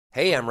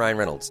Hey, I'm Ryan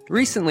Reynolds.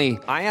 Recently,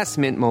 I asked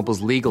Mint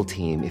Mobile's legal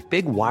team if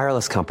big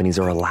wireless companies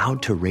are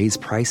allowed to raise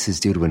prices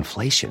due to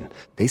inflation.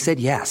 They said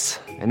yes.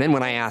 And then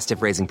when I asked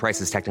if raising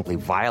prices technically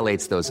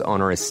violates those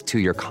onerous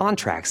two-year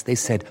contracts, they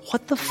said,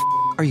 "What the f***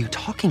 are you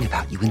talking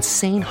about, you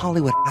insane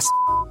Hollywood ass?"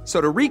 So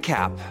to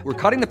recap, we're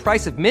cutting the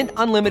price of Mint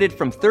Unlimited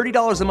from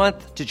 $30 a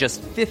month to just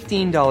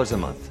 $15 a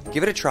month.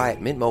 Give it a try at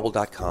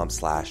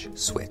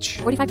mintmobile.com/switch.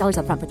 $45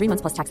 up front for 3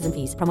 months plus taxes and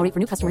fees. Promo rate for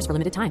new customers for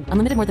limited time.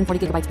 Unlimited more than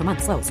 40 gigabytes per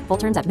month. Slows full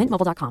terms at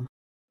mintmobile.com.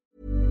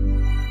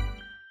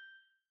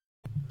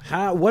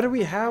 What are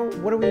we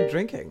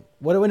drinking?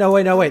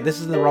 No, wait. This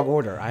is in the wrong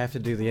order. I have to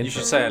do the intro. You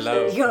should say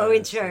hello. Your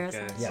intro.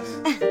 Okay. Yes.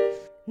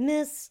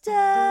 Mystery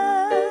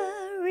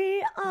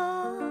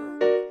on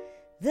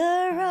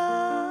the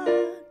rocks.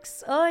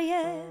 Oh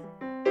yeah.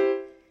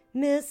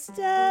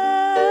 Mystery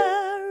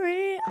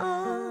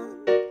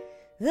on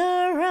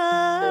the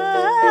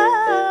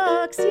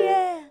rocks.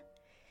 Yeah.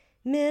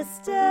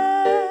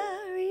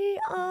 Mystery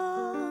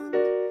on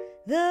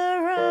the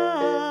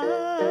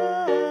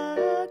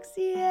rocks.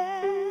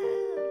 Yeah.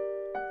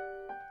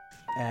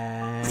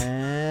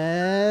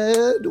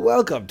 And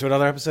welcome to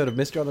another episode of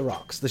Mystery on the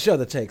Rocks, the show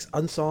that takes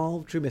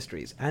unsolved true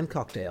mysteries and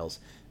cocktails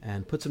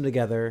and puts them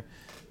together.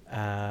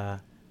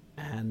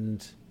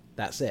 And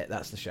that's it.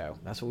 That's the show.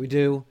 That's what we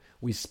do.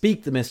 We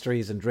speak the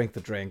mysteries and drink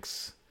the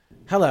drinks.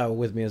 Hello,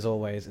 with me as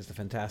always is the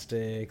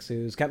fantastic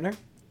Suze Kempner.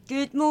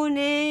 Good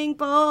morning,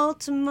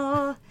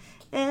 Baltimore.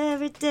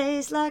 Every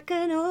day's like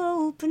an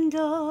open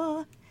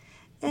door.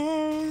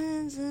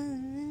 That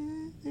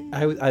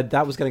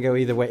was going to go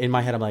either way. In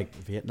my head, I'm like,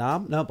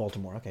 Vietnam? No,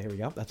 Baltimore. Okay, here we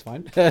go. That's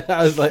fine.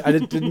 I was like, I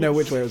didn't know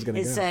which way it was going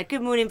to go. It's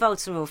Good Morning,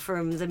 Baltimore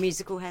from the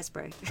musical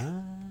Hairspray.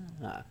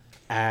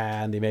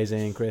 And the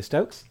amazing Chris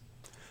Stokes.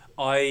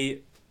 I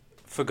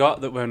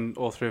forgot that when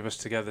all three of us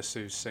together,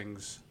 Sue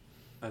sings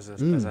as a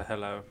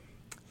hello.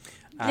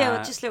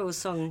 Yeah, just a little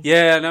song.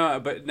 Yeah, no,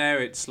 but now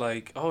it's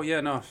like, oh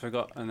yeah, no, I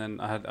forgot, and then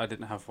I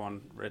didn't have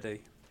one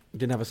ready. You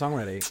didn't have a song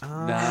ready?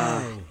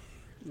 No.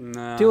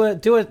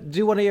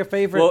 Do one of your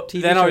favorite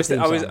TV then shows.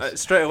 I was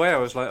straight away. I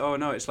was like, oh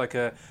no, it's like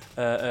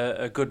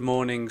a Good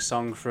Morning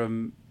song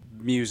from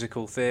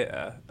musical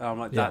theatre. I'm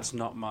like, it's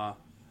not my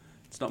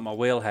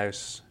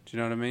wheelhouse. Do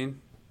you know what I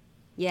mean?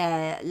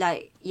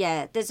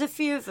 Yeah, there's a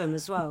few of them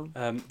as well.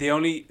 The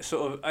only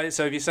sort of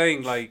so if you're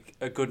saying like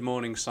a Good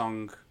Morning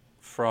song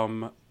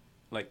from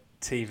like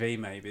TV,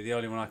 maybe the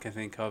only one I can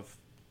think of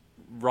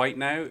right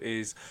now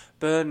is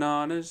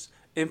Bananas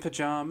in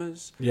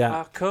Pajamas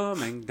are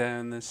coming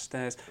down the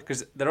stairs,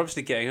 because they're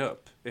obviously getting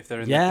up if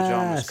they're in their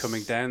pajamas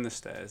coming down the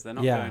stairs. They're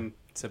not going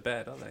to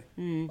bed, are they?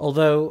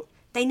 Although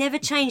they never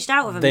changed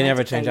out of them. They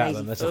never changed out of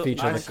them. That's a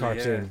feature of the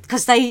cartoon.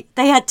 Because they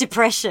had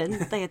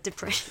depression.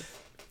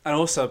 And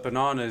also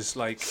bananas,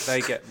 like, they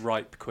get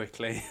ripe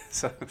quickly.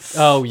 So.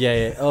 Oh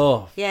yeah.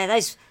 Oh yeah.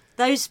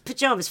 Those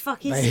pajamas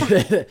fucking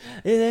stink.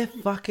 They're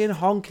fucking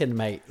honking,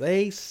 mate.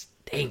 They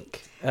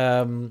stink.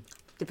 The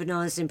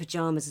bananas in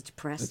pajamas are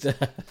depressed.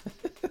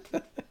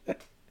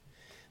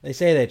 They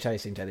say they're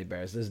chasing teddy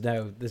bears. There's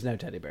no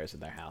teddy bears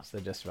in their house.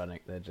 They're just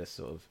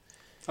sort of.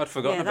 I'd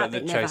forgotten about the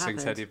chasing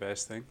teddy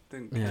bears thing.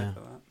 Didn't care for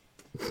that.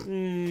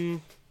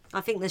 I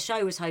think the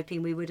show was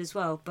hoping we would as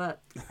well,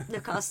 but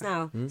look at us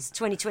now. It's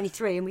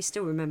 2023 and we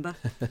still remember.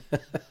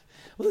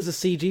 Well, there's a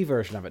CG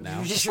version of it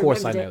now. Of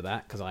course I know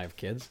that because I have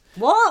kids.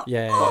 What?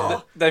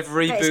 Yeah. They've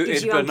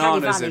rebooted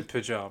Bananas in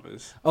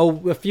Pajamas.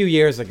 Oh, a few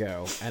years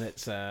ago, and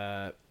it's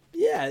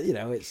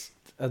it's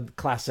a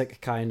classic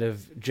kind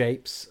of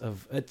japes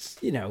of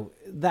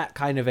that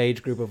kind of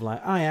age group of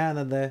like, oh yeah, and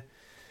then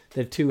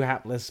they're two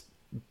hapless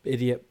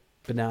idiot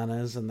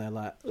bananas, and they're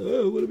like,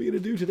 oh, what are we gonna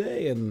do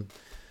today? And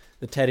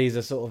the teddies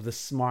are sort of the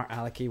smart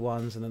alecky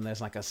ones, and then there's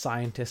like a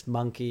scientist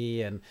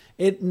monkey, and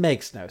it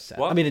makes no sense.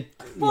 What? I mean,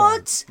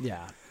 what?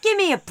 Yeah. Give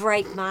me a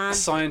break, man.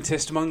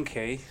 Scientist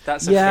monkey?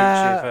 That's a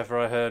feature if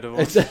ever I heard of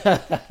one.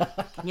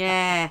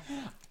 Yeah.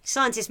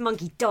 Scientist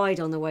monkey died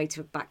on the way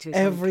back to his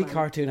Every home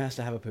cartoon has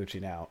to have a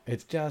poochie now.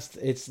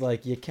 It's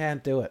like you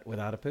can't do it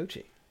without a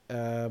poochie.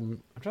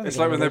 It's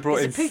like when they brought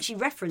in... There's a poochie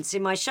reference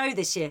in my show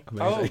this year.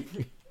 Amazing.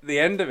 Oh, the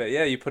end of it,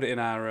 yeah, you put it in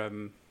our...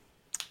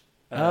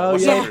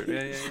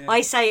 yeah.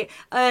 I say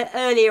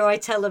earlier I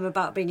tell them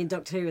about being in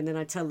Doctor Who, and then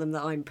I tell them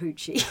that I'm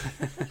Poochie.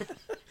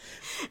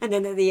 And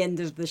then at the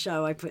end of the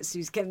show I put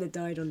Suze Kempner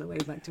died on the way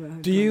back to her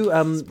home. Do you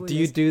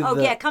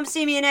come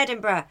see me in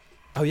Edinburgh.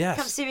 Oh yes.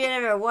 Come see me in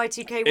Edinburgh,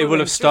 Y2K. It will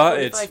have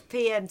started 5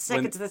 p.m.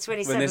 2nd to the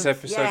 27th. When this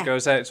episode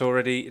goes out, it's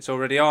already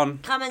on.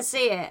 Come and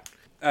see it.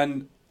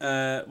 And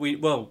we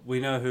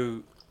know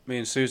who me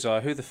and Suze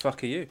are. Who the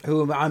fuck are you?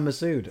 I'm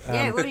Masood.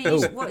 Yeah, what are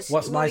you?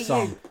 What's my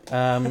song?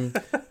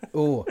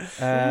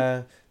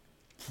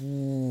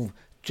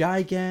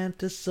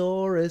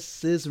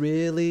 Gigantosaurus is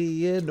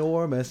really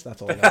enormous.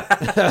 That's all I got. Is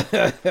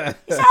that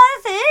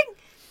a thing?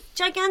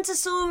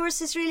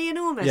 Gigantosaurus is really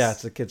enormous. Yeah,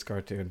 it's a kid's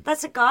cartoon.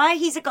 That's a guy.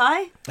 He's a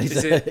guy.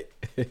 Is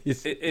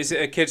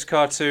it a kid's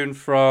cartoon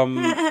from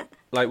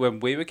like when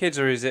we were kids,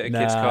 or is it a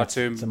kid's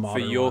cartoon for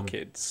your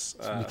kids?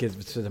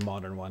 It's a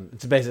modern one.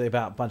 It's basically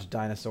about a bunch of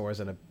dinosaurs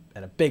and a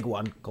and a big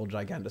one called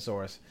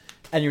Gigantosaurus,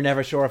 and you're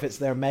never sure if it's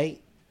their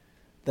mate.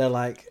 They're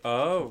like,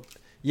 Oh,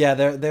 yeah,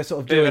 they're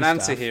sort of bit of doing an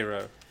stuff.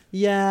 anti-hero.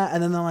 Yeah,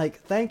 and then they're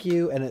like, thank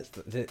you, and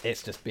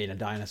it's just being a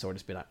dinosaur,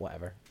 just being like,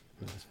 whatever.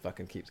 It just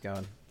fucking keeps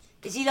going.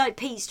 Is he like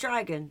Pete's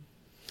dragon?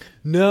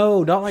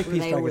 No, not like Were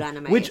Pete's they all Dragon,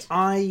 animated? which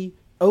I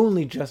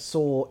only just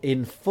saw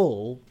in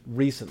full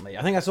recently.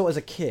 I think I saw it as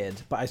a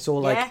kid, but I saw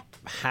like Yeah.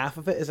 half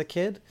of it as a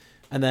kid,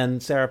 and then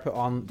Sarah put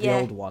on the Yeah.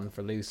 old one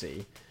for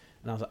Lucy,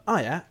 and I was like, oh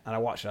yeah, and I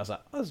watched it. I was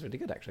like, oh, this is really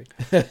good actually.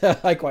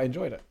 I quite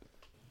enjoyed it.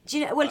 Do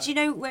you know? Well, do you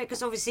know where?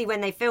 Because obviously, when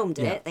they filmed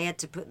it, Yeah. they had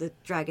to put the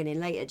dragon in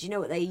later. Do you know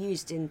what they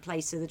used in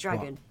place of the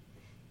dragon?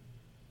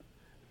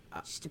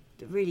 Just a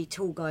really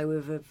tall guy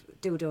with a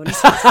dildo on his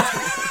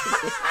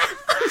head.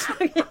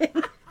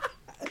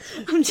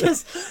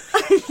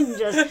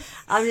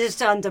 I'm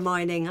just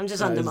undermining. I'm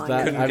just undermining.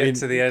 that- Couldn't I get mean,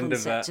 to the end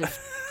of that. concept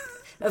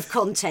of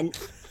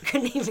content.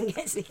 Couldn't even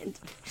get to the end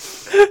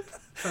of it.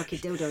 Fucking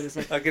dildo on his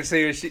head. I can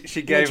see her, she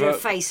Made gave you a up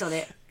face on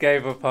it.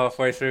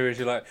 halfway through, and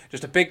she's like,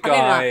 just a big I've given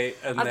guy, up.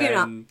 and I've given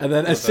up. And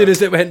then as soon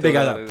as it went big,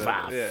 I was like,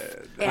 "Bah,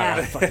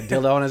 Yeah. fucking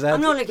dildo on his head.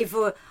 I'm not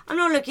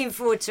looking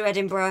forward to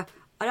Edinburgh.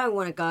 I don't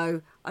want to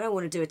go. I don't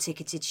want to do a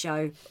ticketed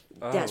show.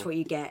 That's what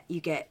you get.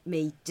 You get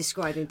me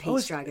describing Pete's Oh,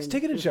 it's Dragon.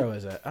 ticketed show,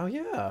 is it? Oh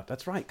yeah,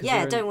 that's right. 'cause Yeah, we're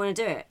I in- don't want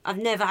to do it. I've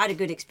never had a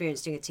good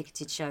experience doing a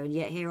ticketed show, and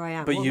yet here I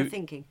am. But What am I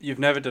thinking? you've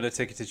never done a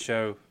ticketed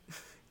show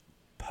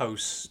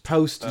post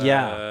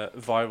yeah.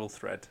 viral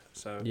thread.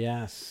 So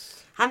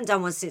Yes. Haven't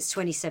done one since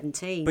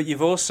 2017. But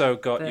you've also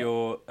got But-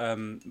 your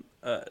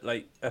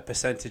like a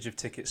percentage of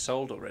tickets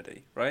sold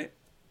already, right?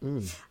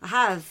 I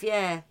have,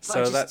 yeah. But So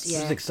I just, that's- yeah,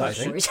 This is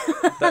exciting.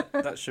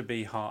 That should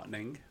be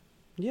heartening.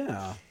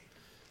 Yeah.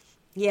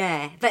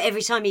 yeah, but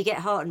every time you get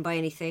heartened by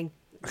anything,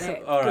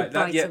 All right,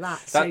 goodbye yeah, to that.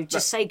 So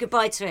just say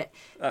goodbye to it.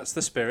 That's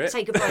the spirit.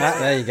 Say goodbye Ah, to it.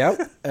 there you go.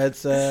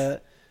 It's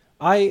You're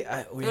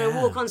going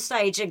to walk on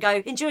stage and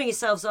go, enjoying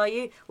yourselves, are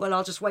you? Well,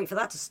 I'll just wait for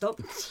that to stop.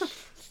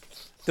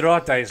 There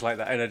are days like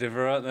that in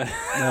Edinburgh, aren't there?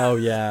 Oh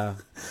yeah.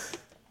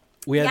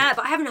 We had, Yeah,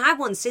 but I haven't had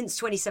one since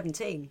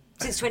 2017.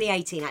 Since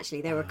 2018,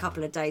 actually. There were a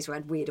couple of days where I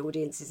had weird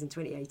audiences in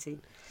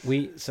 2018.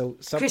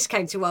 Chris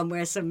came to one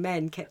where some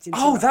men kept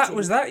interrupting. Oh, that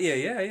was that year.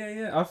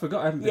 Yeah. I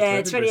forgot. I haven't been to Yeah,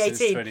 Edinburgh since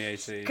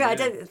 2018. 2018. I yeah.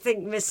 don't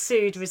think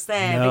Masood was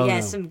there, No, but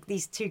yeah, no.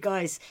 these two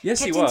guys Yes,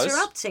 he kept was.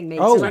 interrupting me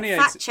Oh. to like, 2018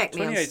 fact check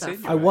me on 2018,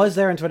 stuff. I was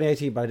there in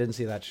 2018, but I didn't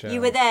see that show.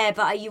 You were there,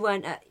 but you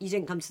weren't. You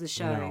didn't come to the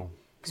show No.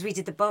 because we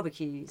did the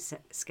barbecue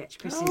sketch.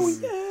 Chris's Oh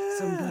yeah.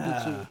 some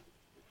barbecue.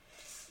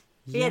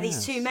 But yeah,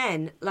 these two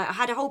men, like, I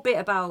had a whole bit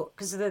about,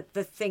 because the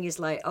thing is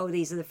like, oh,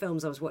 these are the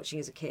films I was watching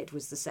as a kid,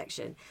 was the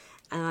section.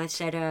 And I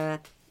said, I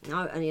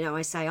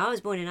say, I was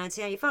born in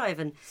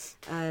 1985,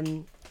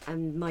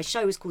 and my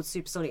show was called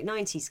Supersonic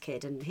 90s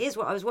Kid, and here's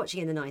what I was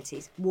watching in the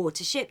 90s.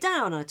 Watership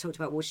Down. I talked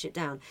about Watership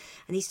Down.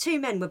 And these two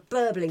men were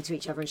burbling to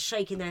each other and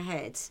shaking their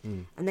heads.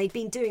 And they'd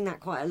been doing that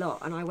quite a lot.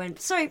 And I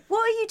went, sorry, what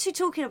are you two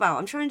talking about?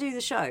 I'm trying to do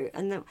the show.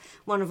 And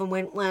one of them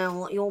went,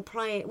 well, you're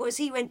playing... What was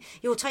he? Went,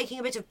 you're taking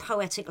a bit of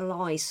poetic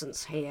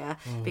license here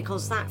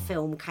because that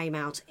film came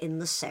out in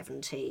the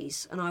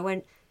 70s. And I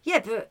went,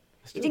 yeah, but...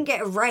 It didn't get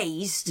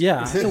erased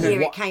Yeah. the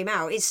year it came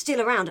out. It's still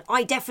around.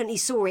 I definitely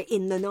saw it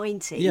in the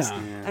 90s. Yeah.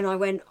 And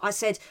I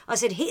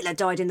said Hitler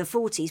died in the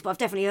 40s, but I've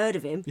definitely heard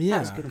of him. Yeah. That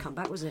was a good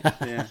comeback, wasn't it?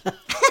 Yeah.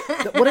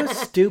 What a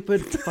stupid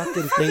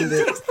fucking thing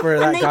for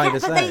that guy to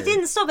But say. they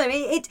didn't stop him.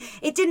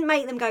 It didn't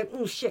make them go,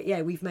 oh shit,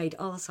 yeah, we've made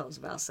arseholes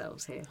of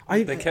ourselves here.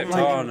 They kept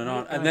on,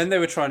 and then they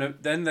were trying to.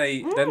 Then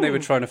they were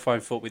trying to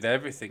find fault with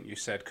everything you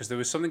said because there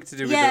was something to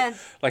do with Yeah.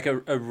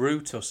 a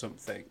route or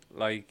something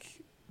like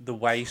the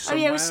way. Oh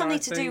yeah, it was something I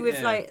to do think. with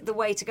Yeah. like the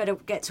way to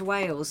get to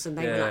Wales, and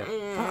they were Yeah. like,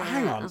 Oh,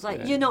 hang on. I was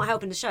like, you're not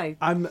helping the show.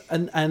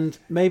 And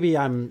maybe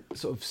I'm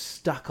sort of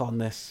stuck on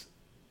this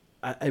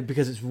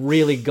because it's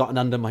really gotten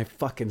under my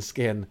fucking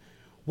skin.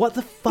 What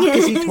the fuck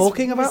is he It's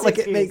talking about? Like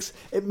ridiculous.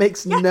 it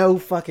makes no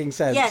fucking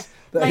sense. Yeah,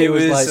 That like- he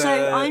was It was, like,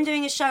 So I'm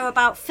doing a show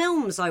about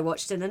films I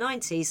watched in the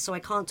 90s, so I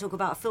can't talk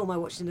about a film I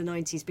watched in the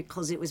 90s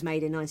because it was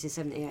made in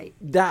 1978.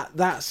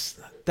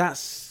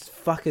 that's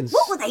fucking.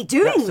 What were they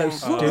doing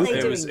that's so there? What were they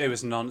stupid. doing? It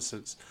was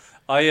nonsense.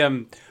 I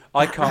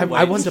can't wait.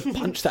 I want to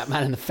punch that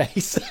man in the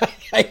face.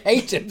 I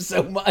hate him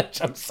so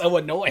much. I'm so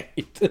annoyed.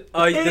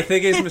 The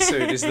thing is,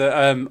 Masood, is that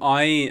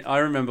I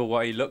remember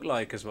what he looked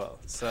like as well.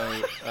 So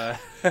Well,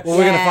 we're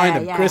going to find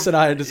him. yeah. Chris and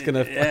I are just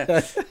going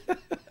to.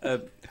 yeah.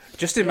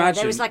 Just Yeah,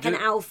 imagine there was like an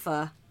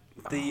alpha.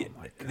 the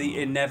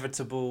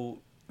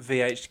inevitable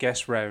VH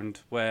guest round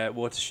where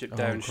Watership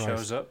Down Christ.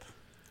 shows up.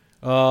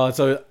 Oh,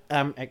 so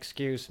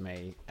excuse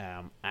me.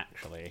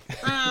 Actually,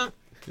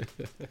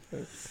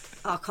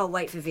 I can't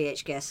wait for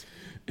VH guess.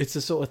 it's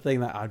the sort of thing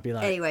that I'd be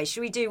like. Anyway,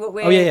 should we do what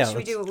we're? Oh, yeah, Should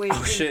we do what we're?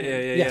 Oh shit!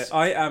 Yeah. Yes.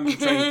 I am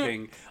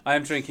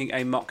drinking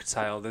a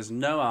mocktail. There's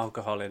no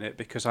alcohol in it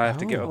because I have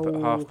to get up at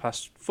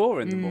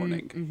 4:30 in the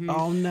morning.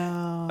 Oh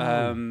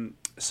no.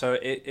 So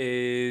it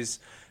is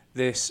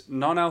this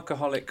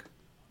non-alcoholic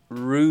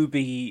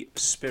ruby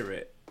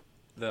spirit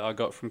that I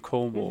got from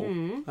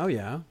Cornwall. Oh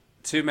yeah.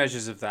 2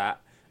 measures of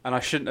that, and I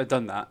shouldn't have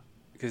done that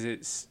because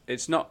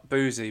it's not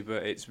boozy,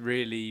 but it's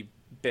really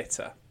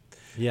bitter.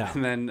 Yeah.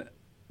 And then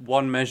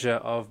 1 measure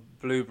of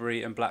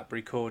blueberry and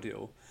blackberry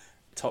cordial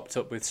topped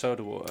up with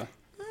soda water.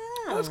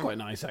 Oh, that's quite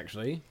nice,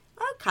 actually.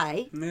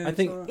 Okay. Yeah, I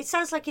think. it's all right. It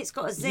sounds like it's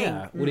got a zing.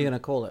 Yeah. What are you going to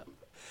call it?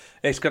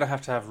 It's going to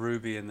have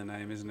Ruby in the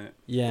name, isn't it?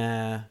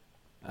 Yeah.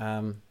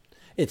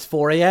 It's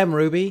 4 a.m.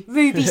 Ruby.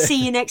 Ruby,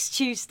 see you next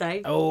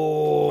Tuesday.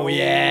 Oh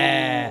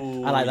yeah. I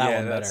like that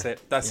one better. That's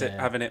it. That's it.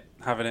 Yeah.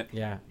 Having it.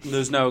 Yeah.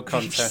 There's no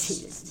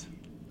contest.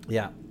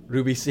 Yeah.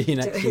 Ruby, see you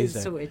next Tuesday.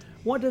 Sorted.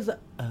 What does that?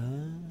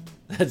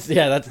 That's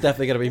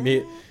definitely gonna be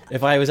me.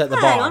 If I was at the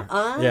Hang bar.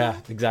 on. Yeah,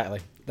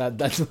 exactly.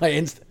 That's my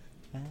instant.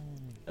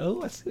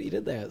 Oh, I see what you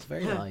did there. It's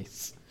very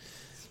nice.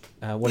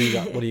 What do you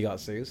got? What do you got,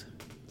 Suze?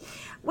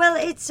 Well,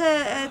 it's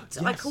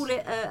I call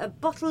it a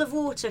bottle of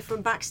water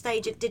from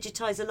backstage at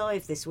Digitize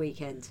Alive this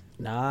weekend.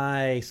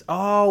 Nice.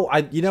 Oh,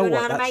 you know Do you know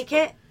what? how to make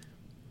it?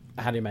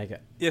 How do you make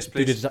it? Yes,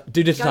 please.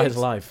 Do Digitize Go-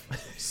 Live.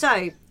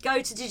 So,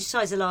 go to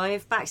Digitize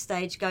Alive,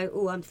 backstage, go,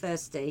 oh, I'm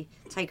thirsty,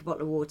 take a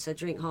bottle of water,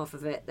 drink half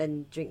of it,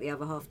 then drink the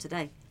other half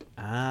today.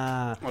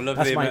 Ah. I love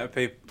that's the my- amount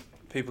of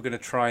people going to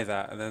try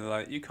that, and then they're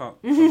like, you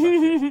can't come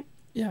back here.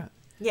 Yeah.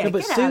 Yeah, No,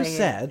 but get Sue outta here.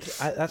 said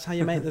that's how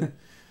you make them.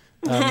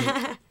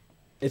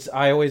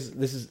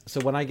 So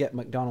when I get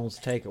McDonald's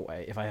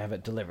takeaway, if I have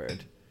it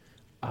delivered,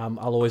 I'll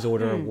always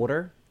order a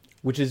water,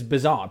 which is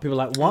bizarre. People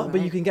are like, what?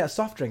 But you can get a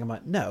soft drink. I'm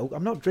like, no,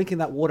 I'm not drinking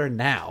that water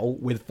now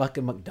with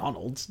fucking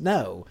McDonald's.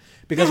 No,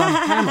 because I'm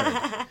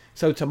hammered.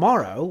 So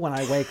tomorrow when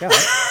I wake up,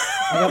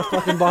 I got a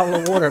fucking bottle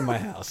of water in my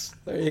house.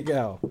 There you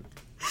go.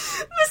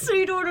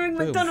 Masood ordering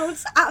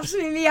McDonald's,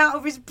 absolutely out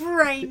of his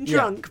brain,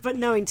 drunk, but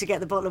knowing to get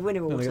the bottle of winter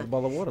Gonna water. get a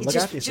bottle of water. He's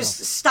Look after just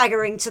yourself.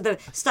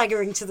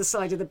 staggering to the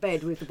side of the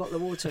bed with the bottle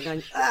of water and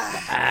going,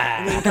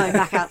 and then going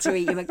back out to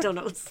eat your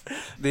McDonald's.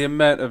 The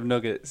amount of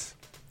nuggets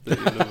that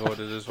you'll have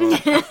ordered as well.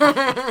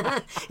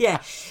 Yeah,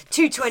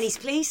 2 20s,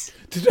 please.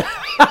 2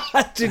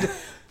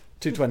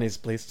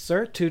 20s, please,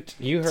 sir.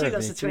 You heard me.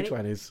 lots of 2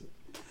 20. 20s.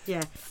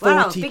 Yeah.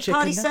 Wow, 40 big chicken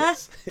party, sir.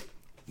 nuggets.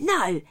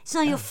 No, it's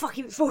not your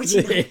fucking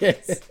 40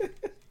 nuggets.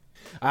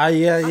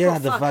 Yeah,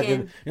 the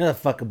fucking- you're the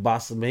fucking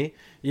boss of me.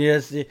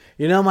 Yes,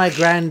 you know my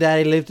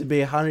granddaddy lived to be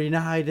 100. You know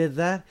how he did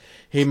that?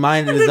 He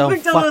minded his The own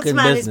McDonald's fucking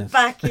man business. is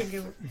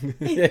backing,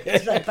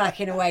 he's like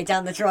backing away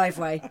down the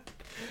driveway.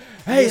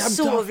 Hey, He's I'm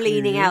sort of talking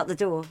leaning to you. out the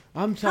door.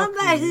 I'm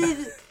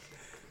talking.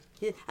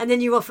 And then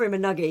you offer him a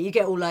nugget. You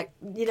get all like,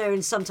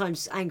 and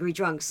sometimes angry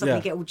drunks suddenly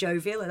Yeah. get all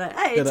jovial and like,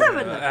 hey, it's Get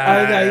having a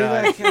Oh, no, you're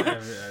like,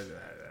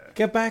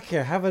 get back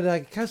here. Have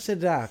a come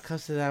sit down. Come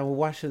sit down. We're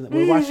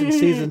watching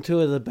season 2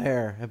 of The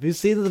Bear. Have you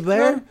seen The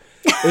Bear?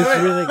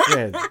 It's really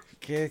good.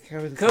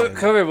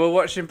 Come here, we're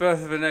watching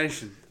Birth of a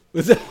Nation.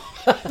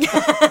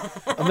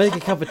 I'll make a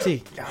cup of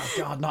tea. Oh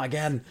God, not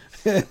again.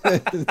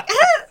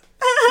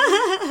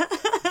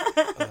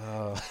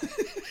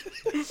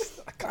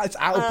 It's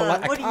out of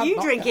polite. what are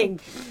you drinking?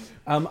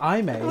 I What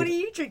are made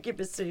you drinking,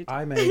 Masood?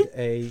 I made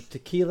a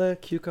tequila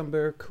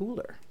cucumber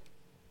cooler.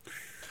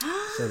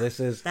 So this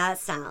is That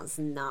sounds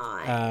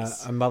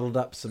nice. I muddled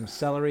up some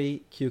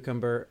celery,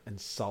 cucumber, and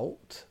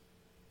salt.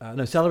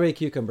 Celery,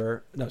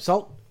 cucumber. No,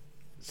 salt,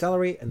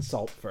 celery, and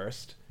salt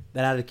first.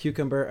 Then added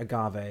cucumber,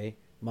 agave,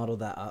 muddled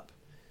that up,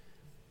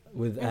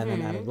 and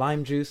then added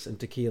lime juice and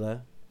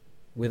tequila,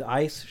 with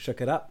ice.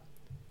 Shook it up,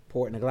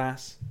 pour it in a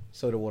glass,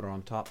 soda water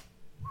on top.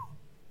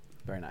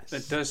 Very nice.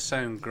 It does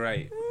sound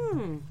great.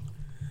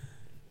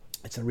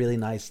 It's a really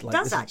nice. Like,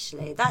 Does this is-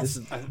 actually. this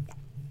is-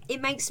 It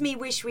makes me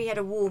wish we had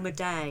a warmer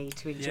day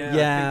to enjoy. Yeah,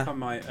 Yeah. I think I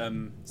might. So I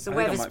think I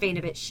weather's might been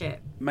a bit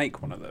shit.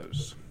 make one of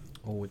those.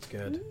 Oh, it's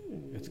good.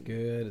 It's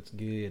good. It's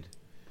good.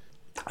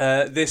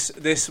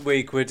 This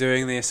week we're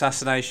doing the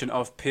assassination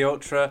of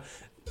Piotr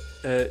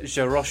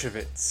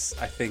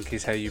Jaroszewicz, I think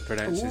is how you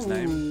pronounce his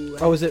name.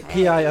 Oh, is it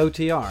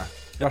Piotr?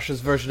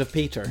 Russia's version of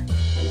Peter.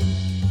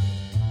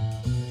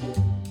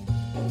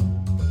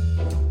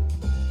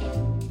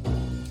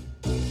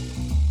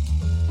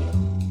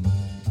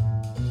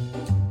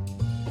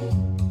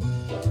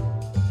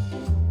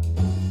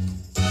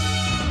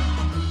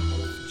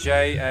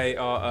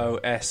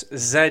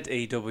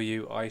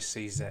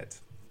 Jaroszewicz.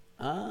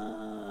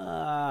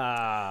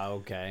 Ah,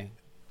 okay.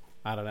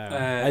 I don't know.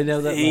 I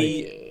know that.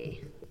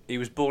 He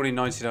was born in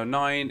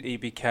 1909. He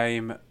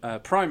became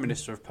Prime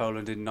Minister of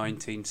Poland in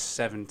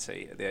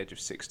 1970 at the age of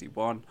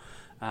 61.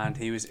 And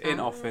he was in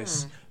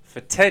office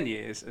for 10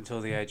 years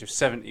until the age of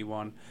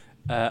 71.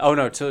 Till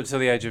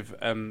the age of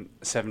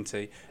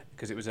 70,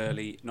 because it was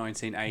early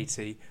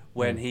 1980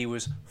 when he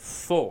was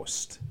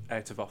forced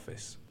out of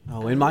office.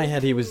 Oh, in my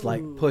head, he was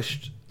like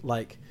pushed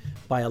like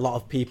by a lot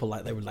of people.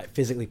 Like they would like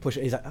physically push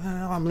it. He's like, oh,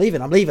 no, I'm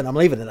leaving. And like,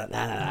 no,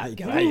 you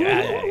go,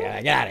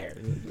 get out of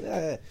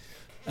here.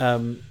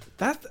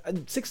 That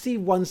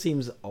 61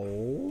 seems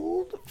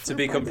old To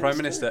become Prime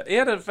Minister. He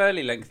had a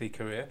fairly lengthy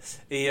career.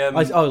 He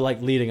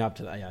like leading up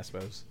to that, yeah, I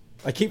suppose.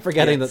 I keep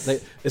forgetting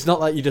that it's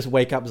not like you just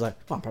wake up and it's like,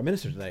 oh, I'm Prime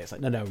Minister today. It's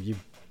like, no,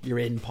 you're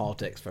in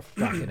politics for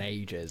fucking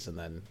ages, and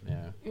then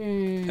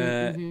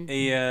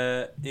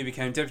he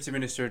became Deputy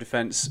Minister of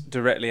Defence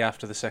directly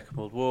after the Second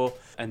World War,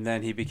 and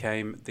then he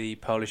became the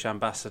Polish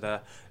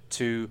ambassador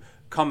to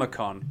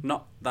Comic-Con,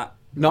 not that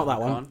one.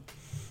 Comic-Con.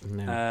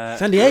 No.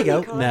 San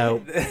Diego? No.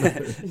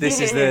 This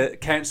is the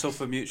Council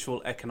for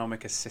Mutual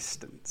Economic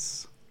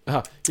Assistance.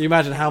 Can you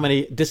imagine how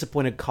many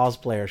disappointed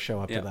cosplayers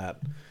show up to that?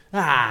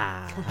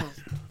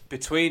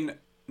 Between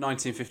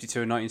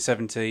 1952 and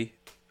 1970,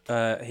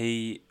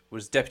 he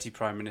was Deputy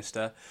Prime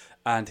Minister,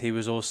 and he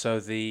was also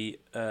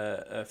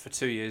for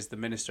 2 years, the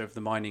Minister of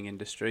the Mining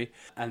Industry.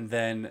 And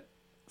then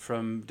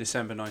from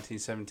December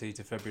 1970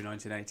 to February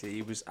 1980,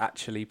 he was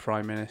actually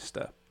Prime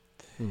Minister.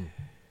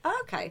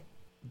 Okay.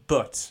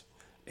 But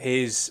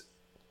his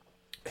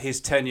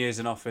 10 years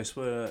in office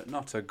were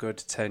not a good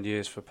 10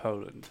 years for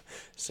Poland.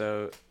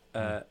 So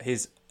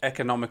his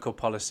economical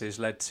policies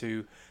led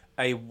to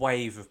a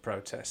wave of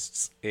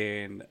protests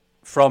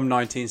from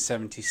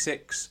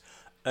 1976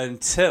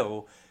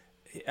 until,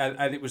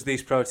 and it was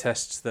these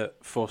protests that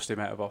forced him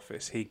out of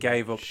office. He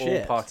gave up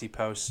all party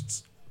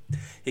posts.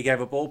 He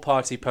gave up all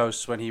party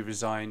posts when he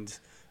resigned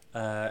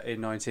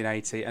in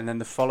 1980, and then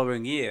the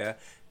following year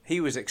he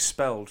was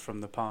expelled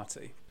from the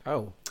party.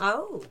 Oh.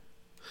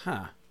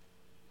 Huh.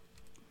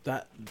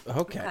 That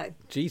okay.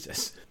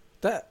 Jesus.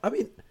 That, I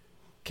mean,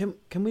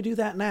 can we do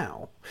that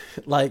now?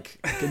 Like,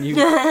 can you?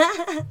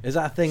 Is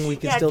that a thing we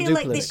can still do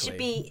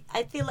politically?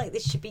 I feel like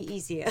this should be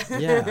easier.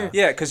 Yeah.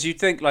 Yeah, because you'd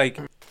think, like,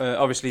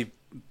 obviously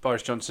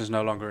Boris Johnson's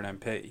no longer an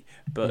MP,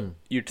 but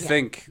you'd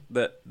think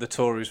that the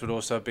Tories would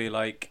also be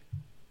like,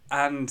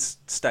 and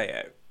stay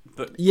out.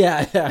 But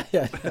yeah.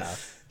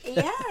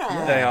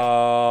 They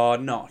are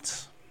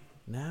not.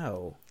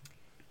 No.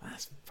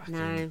 That's fucking.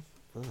 No.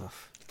 Ugh.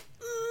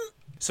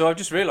 So I've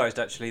just realised,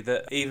 actually,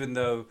 that even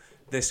though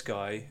this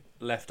guy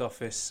left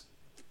office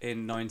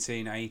in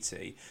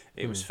 1980,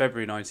 it was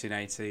February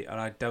 1980, and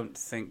I don't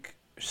think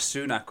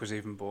Sunak was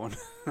even born.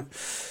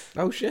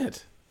 Oh,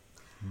 shit.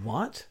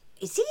 What?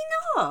 Is he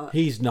not?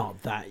 He's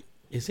not that.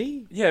 Is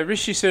he? Yeah,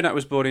 Rishi Sunak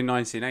was born in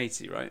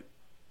 1980, right?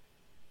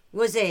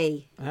 Was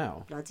he?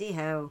 Oh. Bloody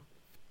hell.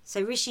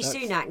 So Rishi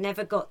Sunak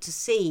never got to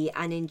see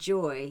and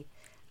enjoy...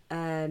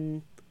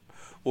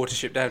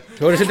 Watership Down.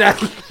 Watership Down.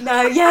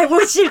 No, yeah,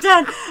 Watership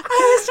Down.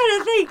 I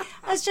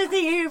was trying to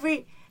think who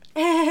we...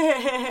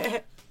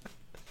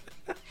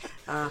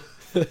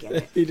 Forget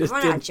it. He just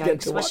I've run out of didn't get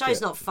jokes. to My watch show's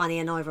it. not funny,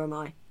 and neither am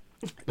I.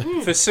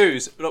 For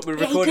Suze, look, we're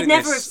Yeah, he recording could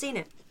never this. have seen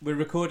it. We're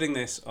recording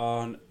this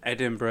on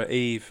Edinburgh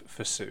Eve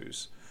for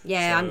Suze.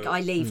 Yeah, So- I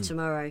leave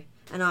tomorrow.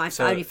 And I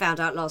only found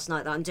out last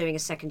night that I'm doing a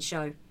second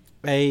show.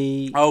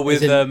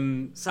 With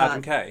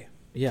Adam Kay.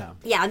 Yeah.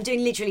 Yeah, I'm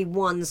doing literally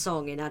one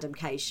song in Adam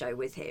Kay's show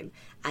with him,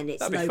 and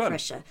it's That'd be no fun.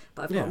 pressure.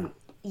 But I've Yeah. got...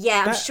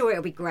 Yeah, I'm sure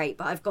it'll be great,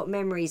 but I've got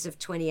memories of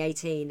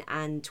 2018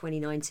 and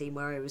 2019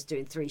 where I was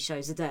doing 3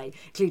 shows a day,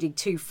 including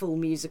 2 full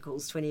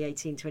musicals,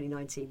 2018,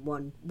 2019,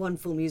 one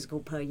full musical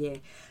per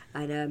year,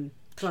 and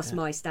plus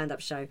my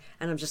stand-up show.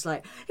 And I'm just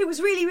like, it was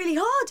really, really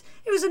hard.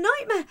 It was a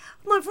nightmare.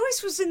 My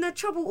voice was in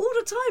trouble all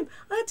the time.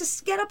 I had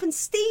to get up and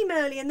steam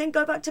early and then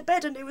go back to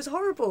bed, and it was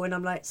horrible. And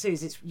I'm like,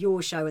 Suze, it's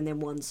your show and then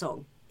one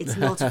song. It's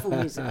not a full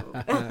musical.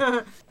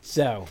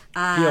 So,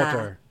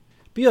 Piotr.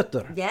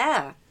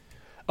 Yeah.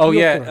 Oh,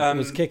 Piotr yeah.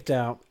 was kicked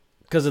out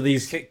because of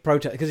these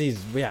protests. Because he's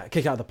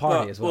kicked out of the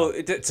party as well. Well,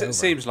 it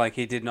seems like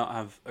he did not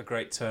have a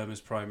great term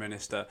as Prime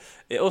Minister.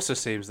 It also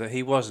seems that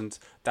he wasn't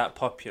that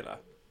popular.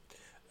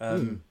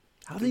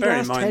 How did he bear in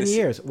last mind 10 this-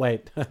 years?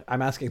 Wait,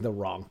 I'm asking the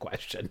wrong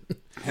question.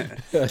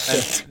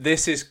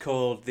 This is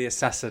called the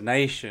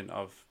assassination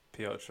of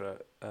Piotr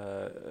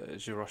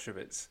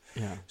Jaroszewicz.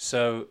 Yeah.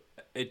 So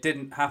it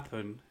didn't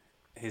happen,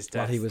 his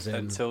While death, he was in-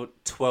 until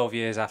 12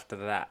 years after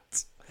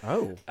that.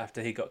 Oh.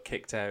 After he got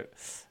kicked out.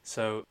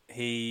 So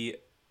him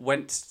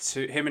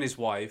and his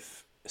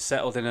wife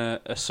settled in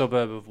a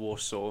suburb of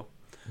Warsaw,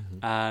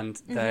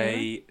 and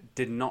they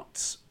did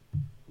not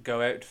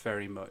go out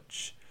very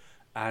much.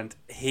 And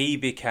he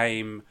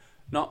became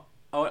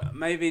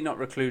maybe not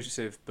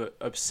reclusive, but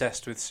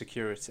obsessed with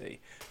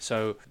security.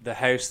 So the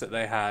house that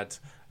they had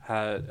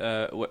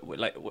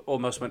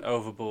almost went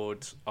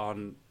overboard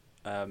on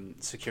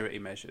security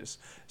measures.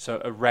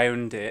 So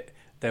around it,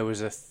 there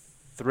was a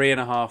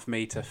 3.5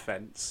 meter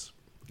fence,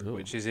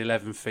 which is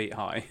 11 feet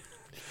high.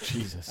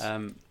 Jesus.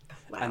 And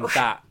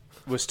that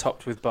was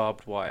topped with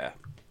barbed wire.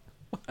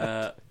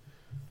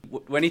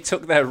 When he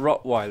took their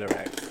Rottweiler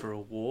out for a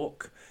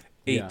walk,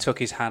 he took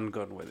his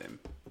handgun with him.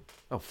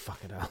 Oh,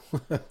 fucking hell.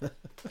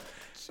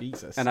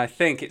 Jesus. And I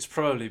think it's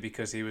probably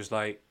because he was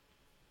like,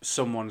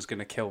 someone's going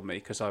to kill me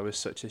because I was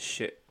such a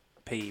shit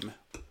peem.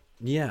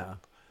 Yeah.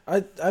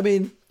 I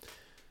mean,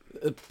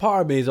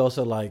 part of me is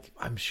also like,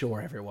 I'm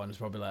sure everyone's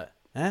probably like,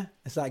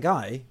 it's that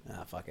guy?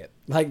 Ah, fuck it.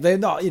 Like, they're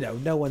not,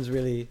 no one's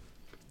really...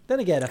 Then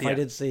again, if I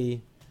did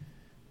see...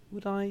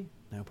 Would I?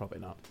 No, probably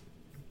not.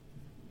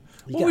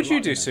 What would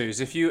you do, Suze,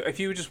 if you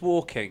were just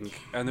walking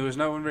and there was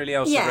no one really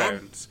else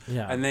around,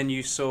 and then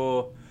you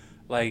saw,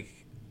 like,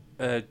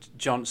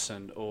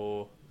 Johnson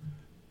or...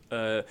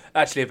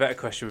 actually, a better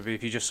question would be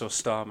if you just saw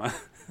Starmer.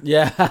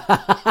 Yeah.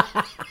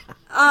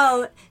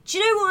 Oh, do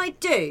you know what I'd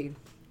do?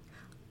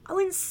 I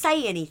wouldn't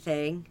say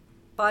anything,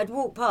 but I'd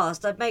walk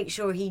past. I'd make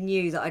sure he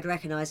knew that I'd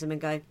recognise him and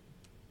go,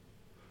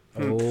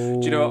 Oh.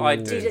 Do you know what I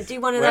do?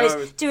 Do one of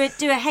those. Do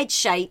a head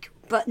shake,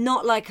 but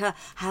not like a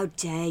 "how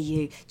dare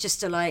you," just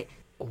to like.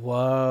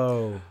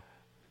 Whoa.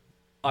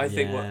 I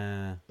think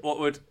Yeah.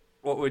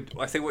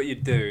 what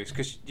you'd do is,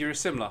 because you're a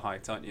similar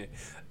height, aren't you?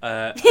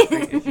 I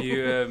think if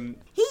you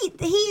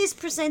He is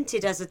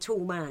presented as a tall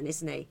man,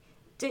 isn't he?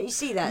 Don't you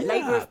see that? Yeah,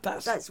 Labour,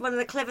 that's- that's one of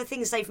the clever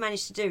things they've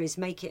managed to do is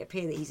make it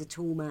appear that he's a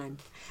tall man,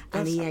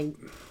 and he ain't.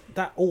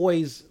 That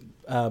always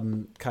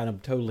kind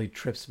of totally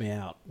trips me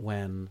out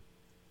when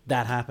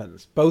that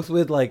happens. Both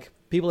with like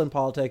people in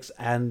politics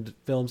and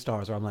film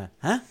stars, where I'm like,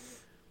 huh?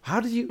 How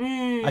did you?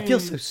 I feel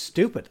so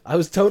stupid. I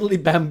was totally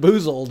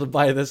bamboozled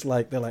by this.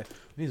 Like they're like,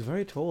 he's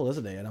very tall,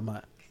 isn't he? And I'm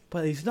like,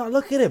 but he's not.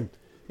 Look at him.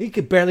 He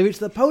could barely reach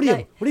the podium.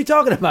 No. What are you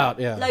talking about?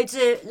 Yeah.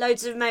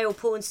 Loads of male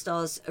porn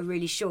stars are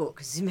really short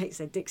because it makes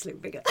their dicks look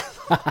bigger.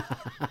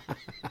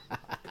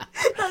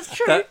 That's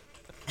true.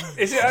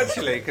 Is it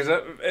actually? Because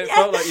it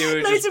felt like you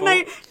were loads just.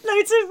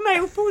 of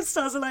male porn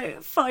stars are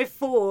like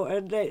 5'4",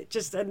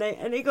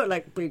 and they got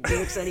like big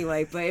dicks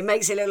anyway. But it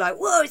makes it look like,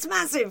 whoa, it's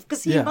massive,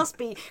 because he must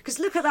be. Because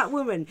look at that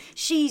woman;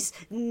 she's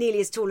nearly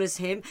as tall as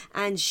him,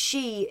 and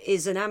she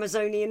is an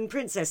Amazonian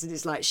princess, and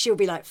it's like she'll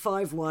be like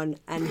 5'1",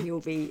 and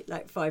he'll be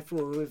like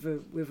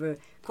 5'4" with a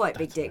quite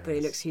big dick, but he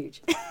looks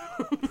huge.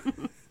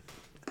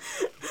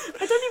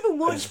 I don't even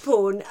watch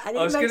porn, and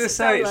I was going to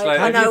say, it's like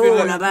I have you know been,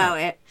 all like- about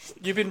it.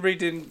 You've been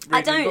reading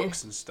don't.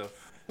 books and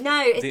stuff.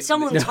 No,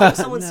 someone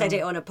said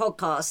it on a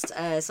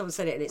podcast. Someone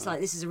said it, and it's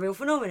like this is a real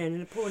phenomenon in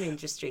the porn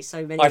industry.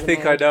 So many. I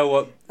think I know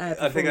what.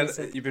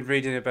 performances. You've been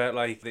reading about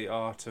like the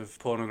art of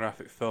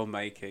pornographic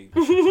filmmaking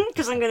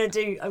because I'm gonna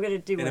do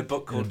in one. a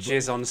book called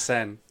Jizz on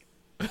Sen.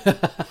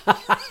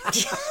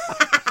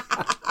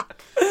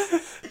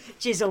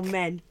 Jizz on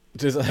men.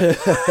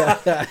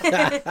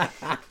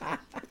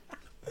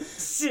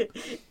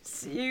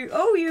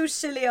 You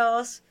silly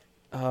ass.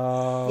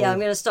 Yeah, I'm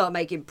gonna start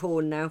making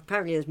porn now.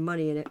 Apparently, there's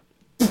money in it.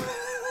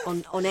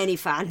 on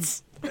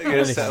AnyFans. You're going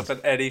to set up an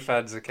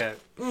AnyFans account.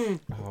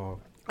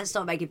 I'll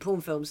start making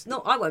porn films. No,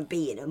 I won't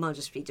be in them. I'll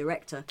just be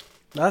director.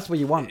 That's what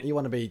you want. You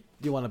want to be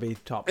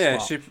top Yeah,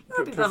 spot. she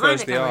I'll be prefers behind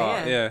the the camera,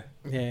 art. yeah.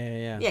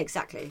 Yeah. Yeah,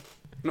 exactly.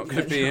 Not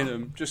going to be in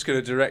them. Just going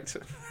to direct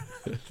it.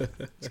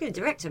 Just gonna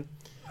direct him.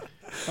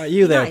 Right,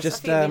 you there? Nice, I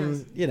Just think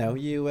it'd be nice.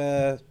 you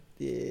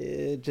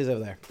know, just over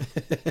there.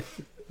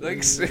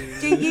 Thanks.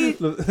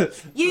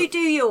 You do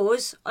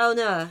yours. Oh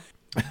no.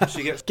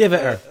 She gets Give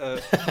it her.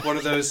 one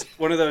of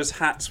those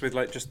hats with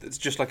like it's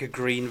just like a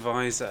green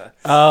visor.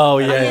 Oh Oh,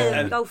 yeah. yeah,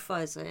 and- the golf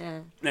visor. Yeah.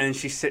 And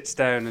she sits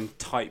down and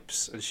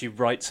types, and she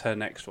writes her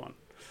next one.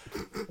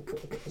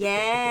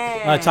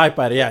 Yeah.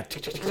 Typewriter. Yeah.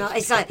 And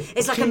it's like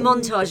a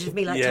montage of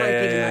me like Yeah,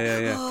 typing yeah,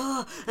 and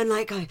oh, and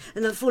like going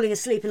and then falling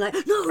asleep and like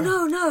no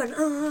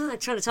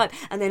and trying to type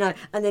and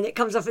then it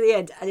comes off at the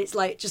end and it's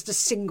like just a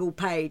single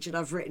page and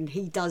I've written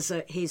he does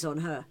his on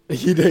her.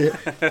 You do.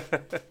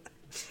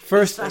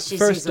 First Flashes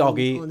his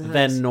doggy, on hers.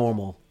 then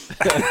normal.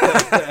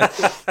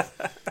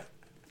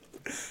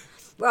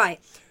 Right.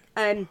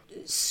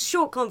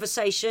 Short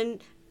conversation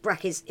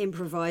brackets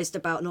improvised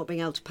about not being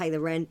able to pay the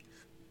rent.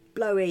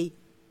 Blowy,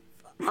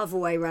 other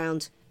way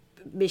round,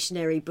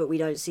 missionary, but we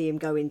don't see him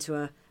go into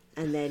her,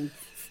 and then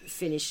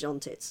finish on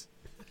tits.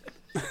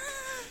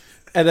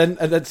 And then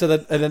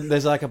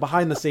there's like a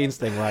behind the scenes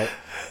thing, right,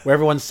 where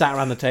everyone's sat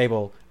around the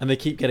table and they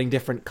keep getting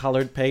different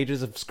coloured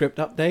pages of script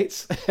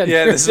updates. And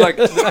Yeah, there's like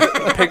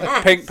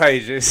pink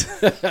pages.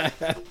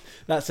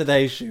 that's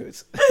today's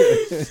shoot.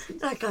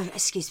 Like, oh,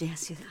 excuse me,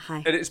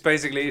 hi. And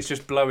it's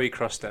just Blowy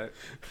crossed out.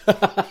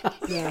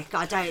 Yeah,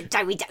 God,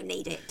 we don't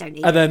need it. Don't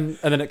need And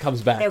it. then it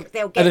comes back.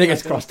 They'll And get then it the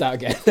gets idea. crossed out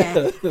again.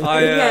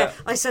 Yeah.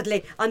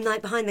 I I'm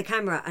like behind the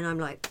camera and I'm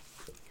like,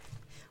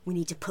 we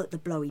need to put the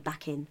blowy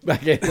back in.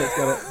 Back in. Let's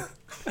got it.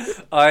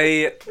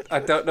 I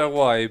don't know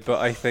why, but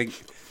I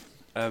think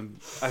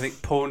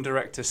porn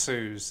director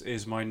Suze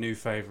is my new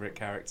favourite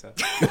character.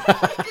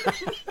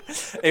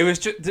 It was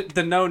just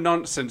the no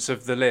nonsense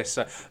of the list.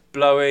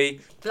 Blowy,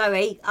 Other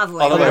way Other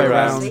way around.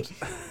 round. obviously.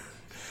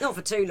 Not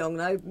for too long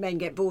though. Men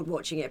get bored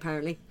watching it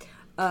apparently.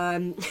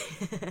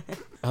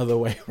 Other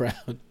way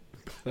around.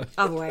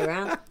 Other way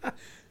around.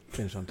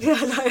 Finish on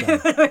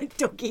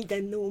Doggy,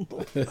 then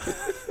normal.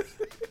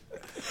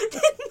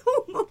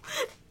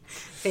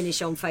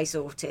 Finish on face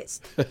or tits.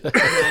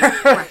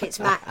 Brackets,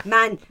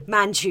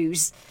 man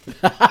choose.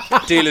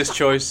 dealer's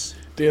choice.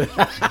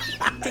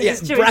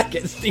 Yes, choice.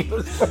 brackets.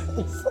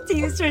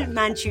 Dealer's choice.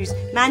 Man choose.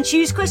 Man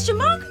choose, question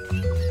mark?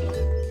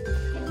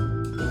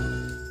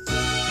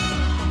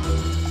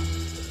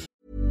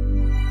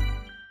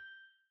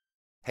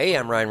 Hey,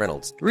 I'm Ryan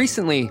Reynolds.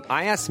 Recently,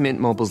 I asked Mint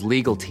Mobile's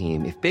legal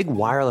team if big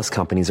wireless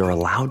companies are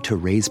allowed to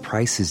raise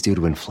prices due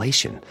to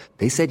inflation.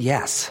 They said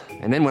yes.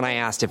 And then when I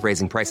asked if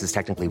raising prices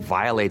technically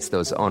violates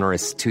those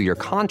onerous two-year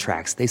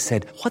contracts, they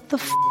said, "What the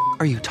f***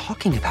 are you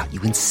talking about,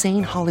 you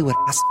insane Hollywood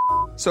ass?"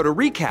 So to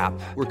recap,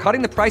 we're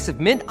cutting the price of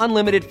Mint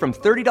Unlimited from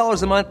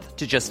 $30 a month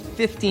to just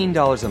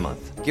 $15 a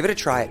month. Give it a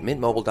try at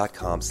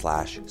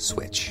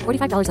mintmobile.com/switch.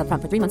 $45 up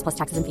front for 3 months plus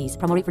taxes and fees.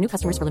 Promo rate for new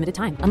customers for limited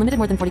time. Unlimited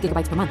more than 40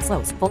 gigabytes per month.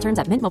 Slows full terms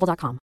at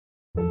mintmobile.com.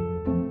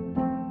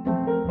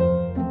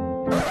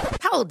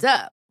 Hold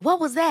up. What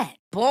was that?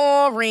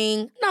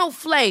 Boring. No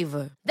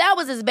flavor. That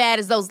was as bad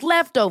as those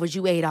leftovers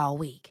you ate all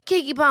week.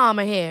 Keke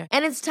Palmer here,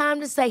 and it's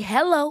time to say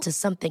hello to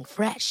something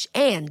fresh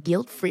and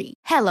guilt-free.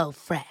 Hello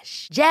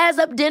Fresh. Jazz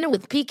up dinner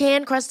with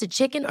pecan-crusted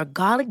chicken or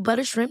garlic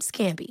butter shrimp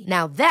scampi.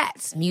 Now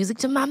that's music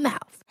to my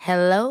mouth.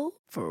 Hello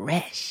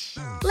Fresh.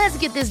 Let's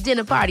get this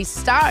dinner party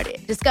started.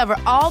 Discover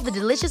all the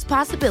delicious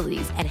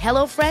possibilities at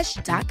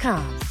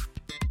hellofresh.com.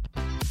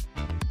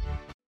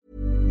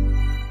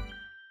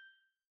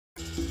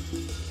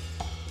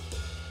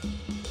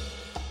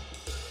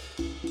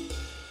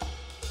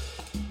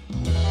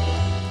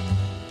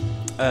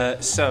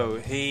 So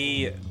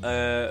he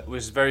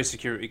was very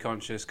security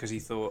conscious because he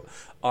thought,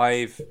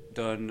 I've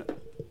done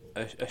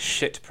a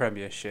shit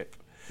premiership.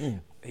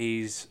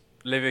 He's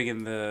living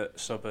in the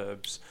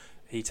suburbs.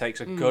 He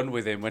takes a gun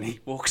with him when he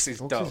walks his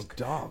dog. His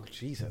dog,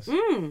 Jesus.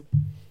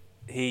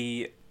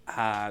 He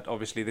had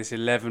obviously this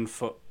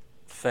 11-foot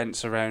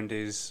fence around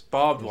his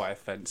barbed wire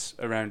fence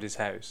around his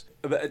house.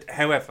 But,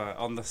 however,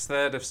 on the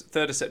 3rd of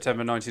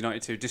September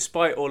 1992,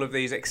 despite all of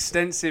these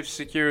extensive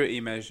security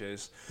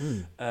measures,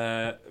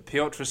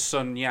 Piotr's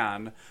son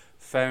Jan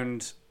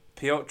found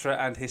Piotr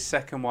and his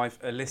second wife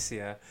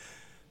Alicia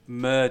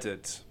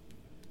murdered.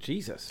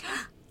 Jesus.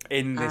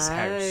 In this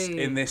house,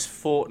 in this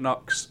Fort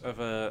Knox of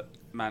a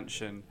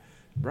mansion.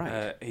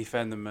 Right. He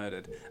found them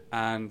murdered.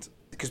 And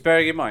because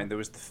bearing in mind, there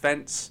was the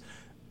fence,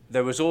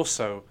 there was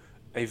also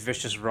a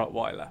vicious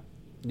Rottweiler.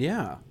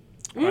 Yeah.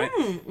 Right?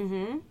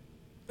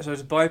 So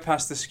to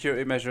bypass the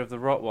security measure of the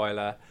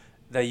Rottweiler,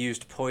 they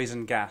used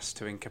poison gas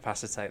to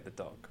incapacitate the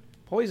dog.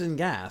 Poison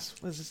gas?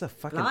 What is this, a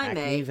fucking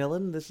Acme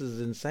villain? This is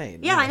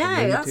insane. Yeah, I Like a know.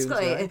 Looney That's Tunes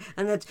got guy?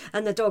 it.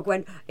 And the dog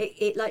went.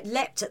 It like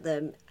leapt at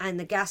them, and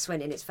the gas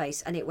went in its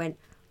face, and it went.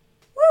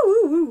 Woo,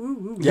 woo, woo, woo,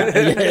 woo,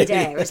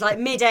 mid-air. It's like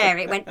mid-air.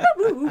 It went woo,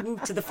 woo, woo, woo,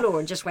 to the floor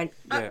and just went.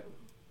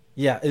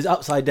 Yeah, it's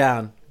upside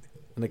down,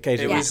 and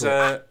occasionally It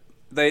was.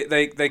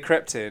 They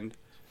crept in.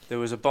 There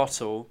was a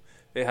bottle.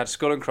 It had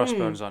skull and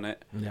crossbones on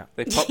it. Yeah.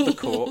 They popped the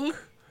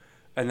cork,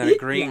 and then a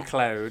green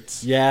cloud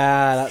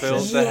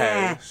filled the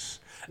house.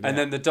 And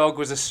then the dog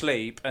was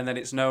asleep, and then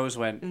its nose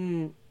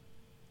went.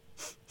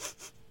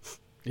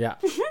 Yeah.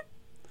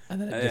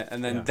 And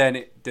then then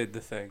it did the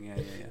thing.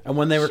 Yeah. And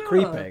when they were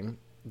creeping,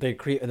 they'd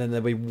creep, and then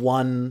there'd be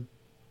one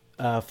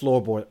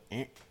floorboard,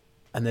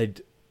 and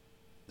they'd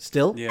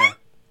still,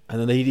 and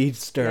then he'd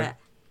stir. Yeah.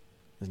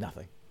 There's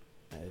nothing.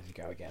 And they'd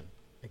go again.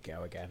 They'd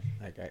go again.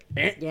 They'd go.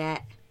 Yeah.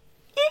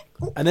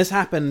 And this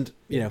happened,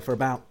 for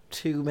about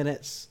 2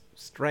 minutes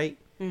straight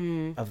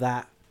of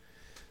that.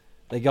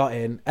 They got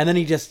in, and then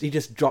he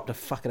just dropped a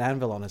fucking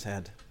anvil on his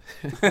head.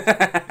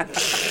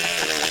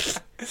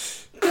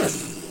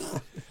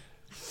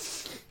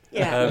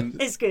 Yeah,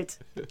 it's good.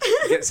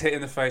 He gets hit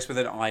in the face with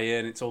an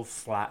iron. It's all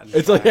flat and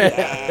It's like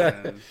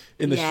flat.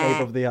 in the shape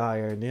of the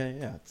iron.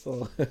 Yeah. It's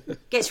all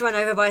Gets run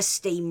over by a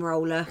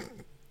steamroller.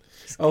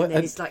 Oh, and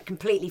then it's like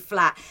completely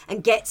flat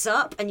and gets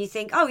up, and you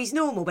think, oh, he's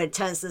normal, but it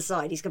turns to the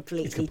side. He's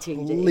completely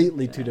 2D.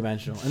 completely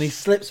two-dimensional, and he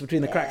slips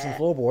between the cracks in the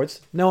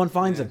floorboards. No one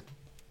finds him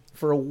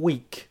for a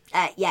week.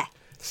 Yeah.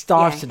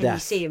 Starves to and death. you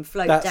see him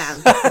float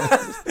down.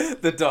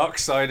 The dark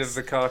side of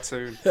the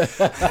cartoon.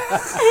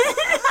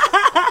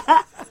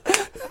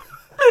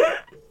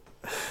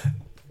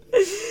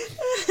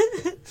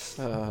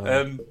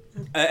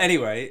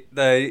 Anyway,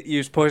 they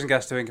used poison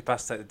gas to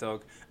incapacitate the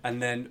dog, and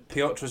then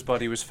Piotr's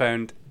body was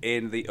found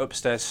in the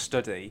upstairs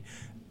study,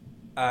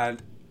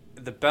 and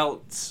the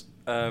belt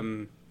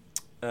that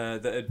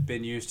had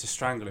been used to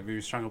strangle him, he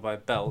was strangled by a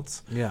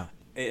belt. Yeah.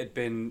 It had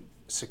been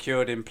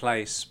secured in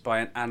place by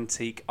an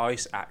antique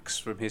ice axe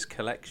from his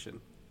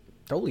collection.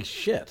 Holy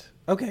shit.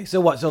 Okay, so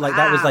what? So like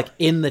that was like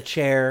in the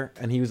chair,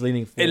 and he was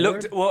leaning forward. It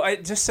looked well.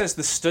 It just says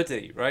the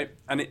study, right?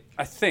 And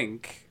I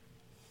think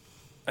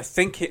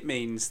it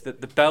means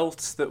that the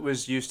belt that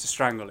was used to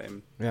strangle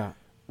him,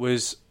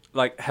 was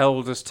like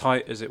held as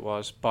tight as it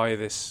was by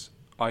this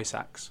ice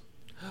axe.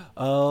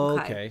 Oh,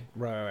 okay.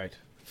 Right.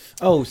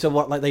 Oh, so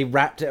what? Like they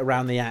wrapped it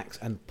around the axe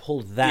and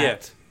pulled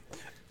that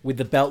with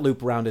the belt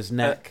loop around his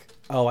neck.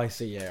 Oh, I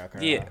see. Yeah.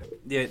 Okay.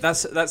 Yeah.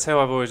 That's how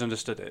I've always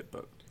understood it.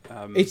 But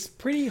it's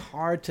pretty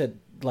hard to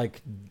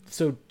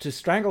to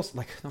strangle.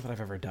 Like, not that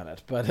I've ever done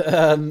it, but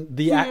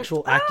the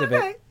actual act of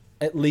it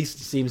at least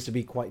seems to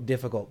be quite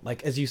difficult.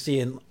 Like as you see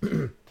in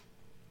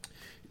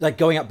like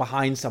going up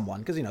behind someone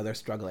because they're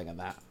struggling in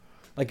that.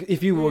 Like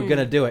if you were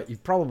gonna do it,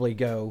 you'd probably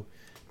go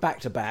back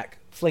to back,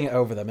 fling it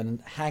over them,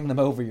 and hang them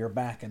over your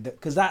back, and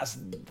because that's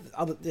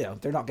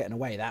they're not getting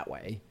away that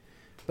way.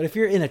 But if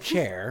you're in a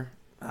chair,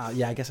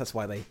 I guess that's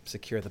why they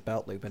secure the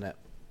belt loop in it,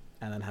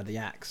 and then had the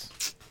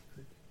axe.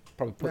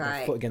 Probably put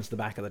their foot against the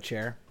back of the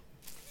chair,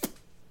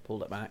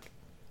 pulled it back.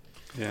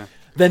 Yeah.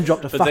 Then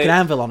dropped a fucking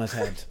anvil on his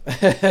head.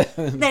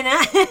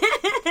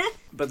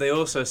 But they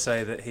also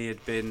say that he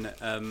had been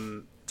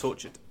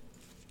tortured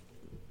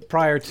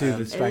prior to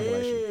the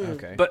strangulation.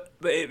 Okay. But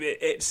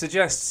it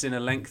suggests in a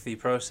lengthy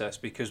process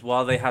because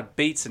while they had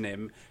beaten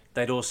him,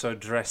 they'd also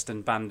dressed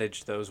and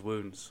bandaged those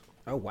wounds.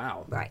 Oh,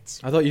 wow. Right.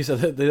 I thought you said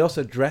that they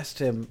also dressed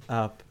him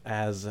up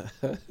as, I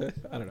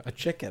don't know, a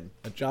chicken.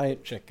 A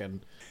giant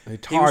chicken. They He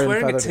was tarred and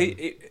wearing feathered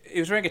him. he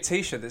was wearing a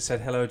T-shirt that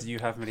said, "Hello, do you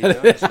have many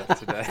donuts left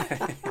today?"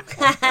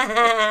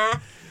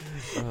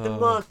 The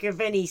mark of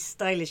any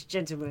stylish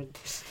gentleman.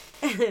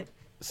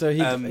 So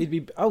he'd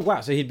be... Oh, wow.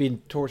 So he'd been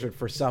tortured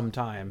for some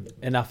time.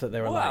 Enough that they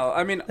were like... Well,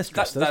 I mean, let's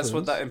dress those that's what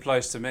wounds. that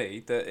implies to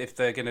me. That if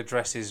they're going to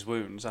dress his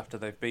wounds after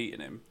they've beaten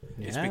him,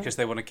 it's Yeah. because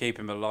they want to keep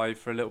him alive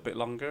for a little bit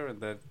longer, and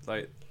they're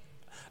like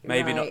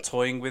maybe not Right.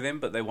 toying with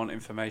him, but they want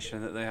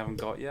information that they haven't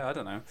got. Yeah, I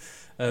don't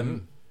know.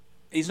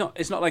 He's not.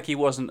 It's not like he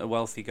wasn't a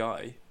wealthy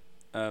guy.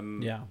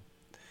 Yeah.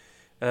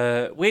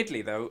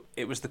 Weirdly, though,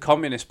 it was the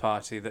Communist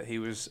Party that he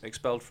was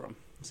expelled from.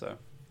 So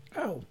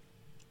Oh.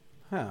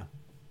 Huh.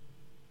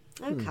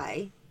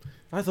 Okay.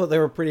 I thought they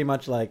were pretty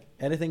much like,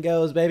 anything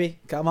goes, baby.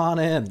 Come on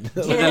in.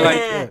 But they're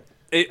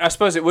like, I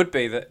suppose it would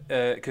be that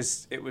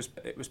because it was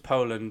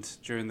Poland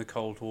during the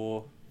Cold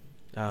War.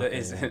 That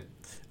is,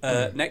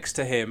 next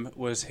to him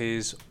was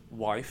his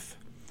wife.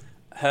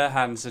 Her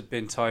hands had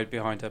been tied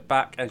behind her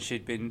back, and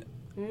she'd been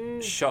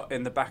shot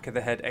in the back of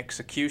the head,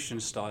 execution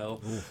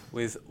style,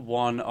 with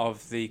one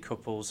of the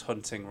couple's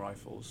hunting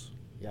rifles.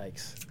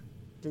 Yikes.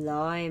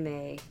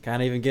 Blimey.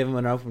 Can't even give him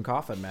an open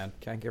coffin, man.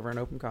 Can't give her an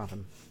open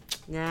coffin.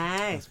 No.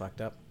 That's fucked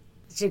up.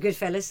 Two good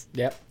fellas.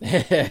 Yep. Shot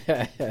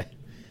him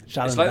It's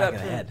in the like back that. of the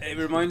head. It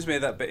reminds me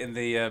of that bit in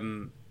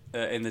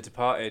the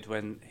Departed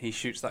when he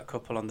shoots that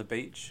couple on the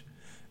beach,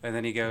 and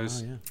then he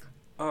goes,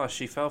 "Oh,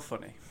 she fell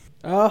funny."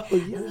 Oh,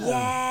 yeah.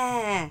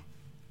 Yeah.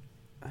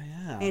 Oh,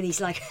 yeah. And he's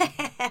like,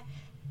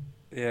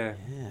 Yeah.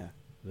 Yeah.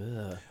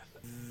 Ugh.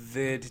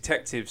 The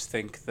detectives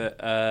think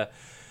that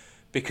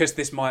because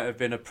this might have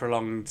been a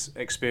prolonged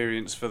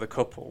experience for the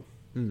couple,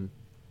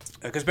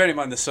 because bear in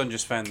mind the son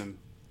just found them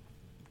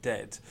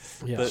dead,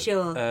 Yeah. but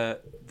Sure.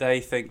 they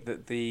think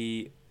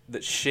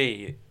that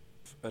she,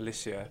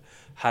 Alicia,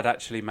 had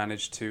actually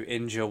managed to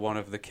injure one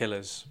of the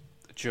killers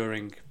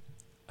during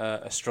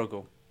a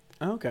struggle,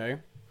 Okay.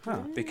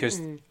 Huh. because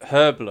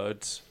her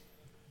blood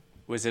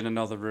was in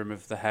another room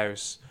of the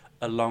house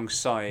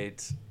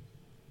alongside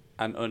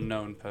an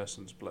unknown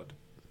person's blood.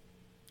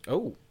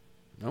 Oh.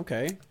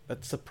 Okay.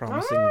 That's a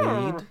promising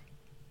lead.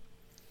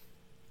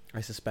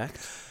 I suspect.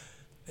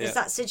 does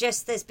that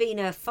suggest there's been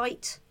a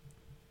fight?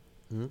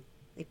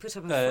 They put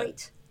up a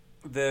fight?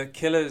 The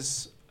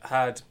killers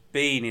had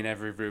been in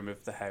every room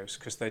of the house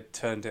because they'd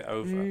turned it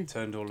over,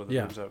 turned all of the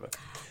rooms over.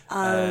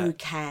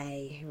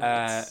 Okay.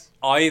 Right.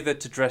 Either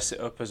to dress it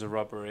up as a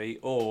robbery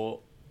or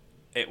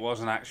it was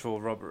an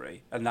actual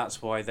robbery. And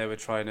that's why they were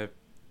trying to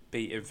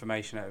beat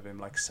information out of him,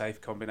 like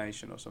safe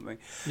combination or something.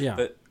 Yeah.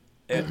 But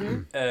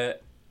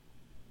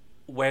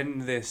when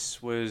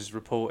this was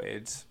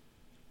reported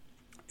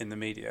in the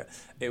media,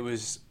 it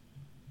was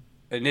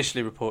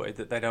initially reported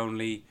that they'd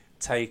only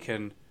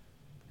taken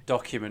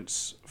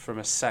documents from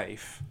a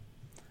safe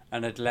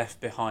and had left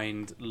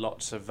behind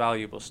lots of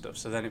valuable stuff.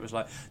 So then it was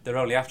like they're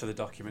only after the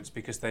documents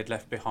because they'd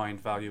left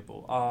behind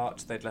valuable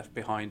art, they'd left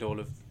behind all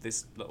of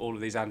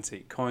these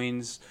antique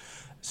coins.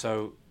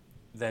 So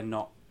they're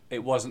not.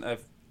 It wasn't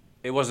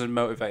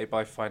motivated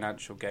by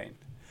financial gain.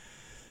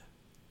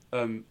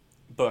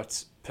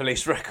 But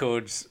police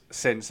records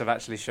since have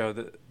actually shown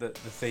that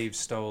the thieves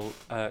stole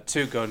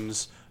 2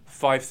 guns,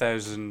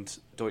 5,000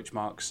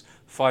 Deutschmarks,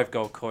 5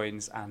 gold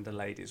coins, and a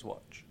lady's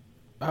watch.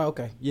 Oh,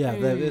 okay. Yeah,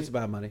 it's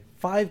about money.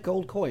 5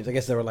 gold coins. I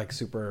guess they were like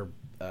super.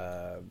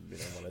 What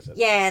is it?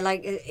 Yeah,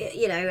 like,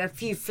 a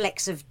few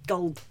flecks of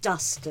gold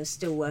dust are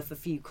still worth a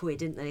few quid,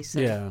 didn't they? So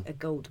Yeah. a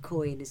gold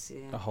coin is...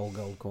 A whole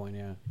gold coin,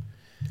 yeah.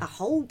 A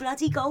whole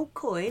bloody gold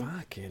coin.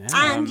 Fucking hell.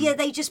 And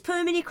they just put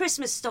them in your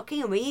Christmas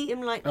stocking and we eat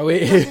them like... Oh, it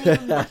doesn't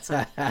even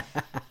matter.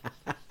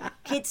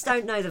 Kids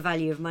don't know the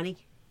value of money.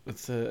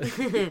 It's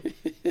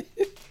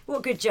What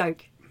a good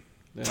joke.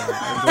 yeah,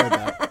 I enjoyed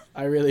that.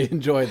 I really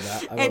enjoyed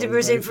that. I thought it was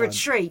Edinburgh's very in for a fun.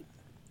 treat.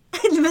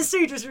 And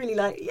Masood was really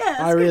like, yeah,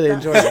 that's I good, really that.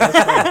 enjoyed that.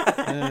 That's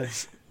fun. Yeah.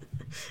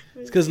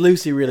 It's because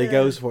Lucy really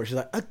goes for it. She's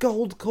like, a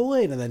gold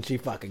coin, and then she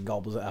fucking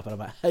gobbles it up, and I'm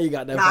like, hey, you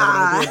got no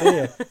fucking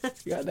idea.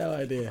 You got no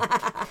idea.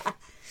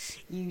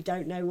 You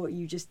don't know what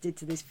you just did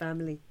to this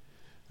family.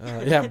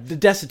 Yeah,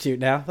 destitute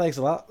now. Thanks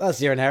a lot.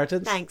 That's your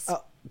inheritance. Thanks.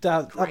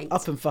 Great.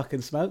 Up and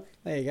fucking smoke.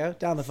 There you go.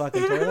 Down the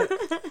fucking toilet.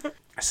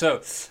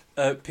 So,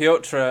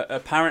 Piotr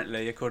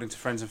apparently, according to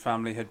friends and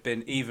family, had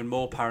been even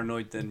more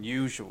paranoid than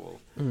usual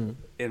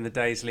in the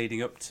days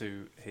leading up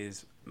to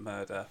his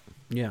murder.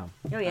 Yeah.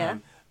 Oh, yeah.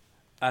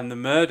 And the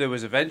murder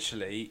was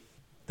eventually,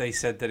 they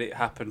said that it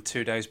happened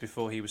 2 days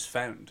before he was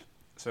found.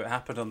 So it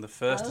happened on the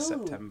 1st of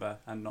September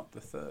and not the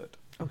 3rd.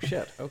 Oh,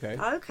 shit. Okay.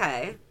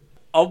 Okay.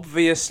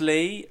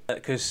 Obviously,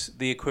 because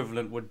the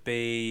equivalent would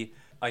be,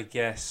 I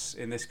guess,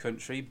 in this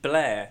country,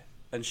 Blair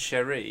and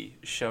Cherie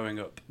showing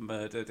up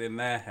murdered in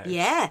their house.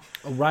 Yeah.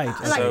 Oh, right.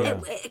 Like,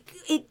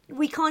 Okay.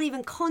 we can't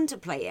even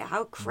contemplate it,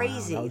 how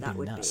crazy that would that be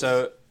would be. nuts.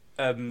 So,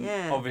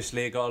 Yeah.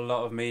 obviously, it got a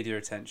lot of media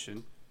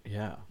attention.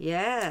 Yeah.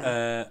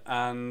 Yeah.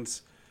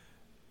 And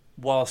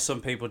while some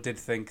people did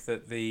think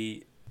that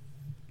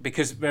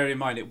because bear in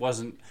mind, it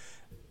wasn't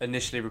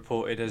initially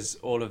reported as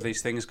all of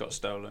these things got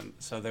stolen.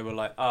 So they were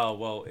like, oh,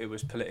 well, it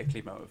was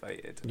politically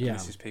motivated. And Yeah.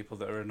 this is people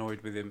that are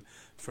annoyed with him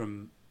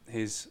from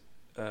his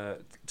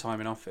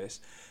time in office.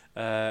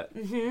 But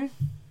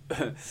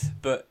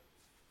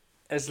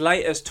as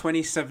late as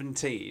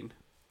 2017,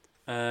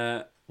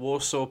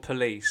 Warsaw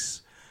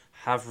police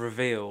have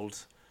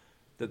revealed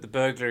that the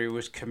burglary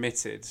was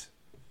committed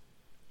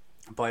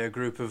by a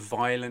group of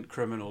violent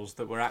criminals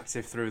that were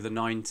active through the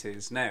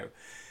 90s. Now,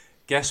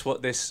 guess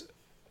what this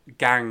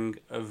gang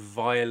of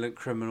violent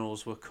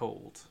criminals were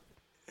called?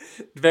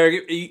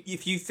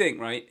 If you think,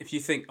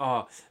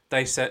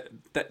 they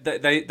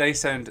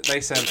sound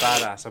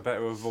badass, I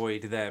better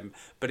avoid them.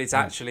 But it's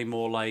actually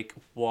more like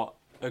what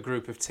a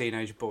group of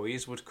teenage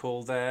boys would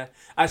call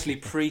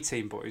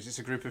preteen boys. It's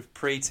a group of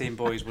preteen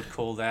boys would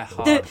call their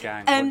hard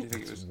gang. What do you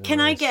think it was? Can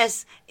I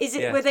guess?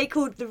 Were they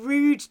called the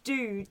Rude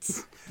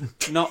Dudes?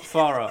 Not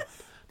far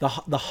off. The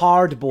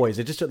Hard Boys.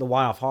 They just took the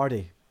Y off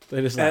Hardy.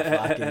 They just like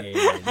fucking.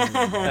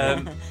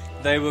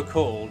 They were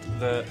called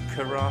the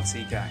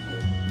Karate Gang.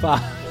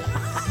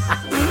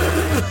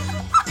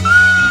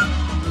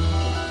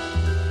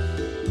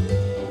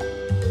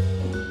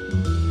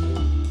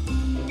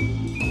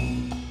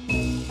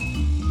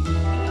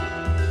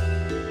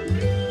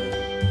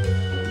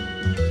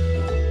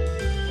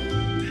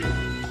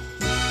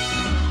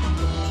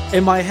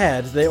 In my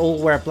head, they all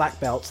wear black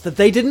belts that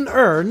they didn't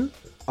earn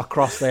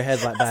across their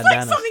heads like That's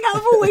bandanas. like something out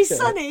of Always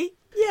Sunny.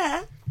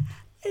 Yeah.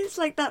 It's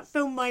like that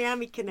film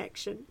Miami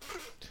Connection.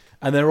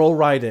 And they're all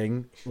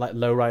riding like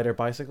lowrider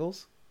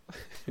bicycles.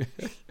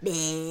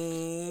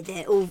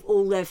 They're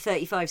all their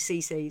 35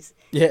 cc's.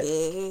 Yeah.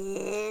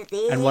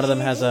 And one of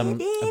them has a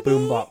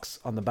boombox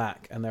on the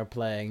back, and they're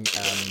playing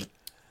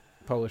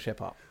Polish hip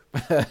hop.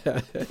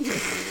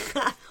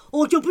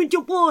 Oh, jump in,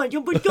 jump on,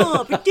 jump in,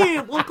 jump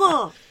in, walk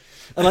on.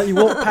 And like you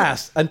walk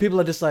past, and people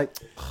are just like,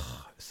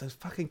 oh, "It's those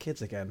fucking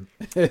kids again."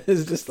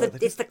 It's just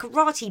It's the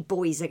Karate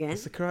Boys again.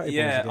 It's the Karate Boys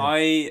Yeah,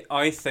 again.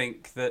 I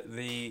think that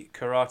the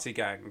Karate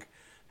Gang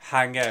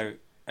hang out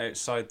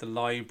outside the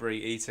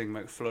library eating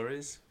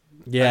McFlurries.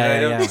 Yeah, and they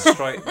don't yeah.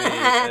 strike me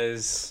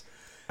as...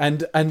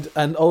 And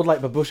old like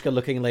babushka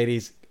looking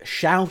ladies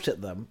shout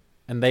at them,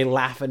 and they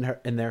laugh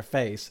in their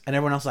face, and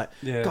everyone else like,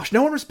 Yeah. "Gosh,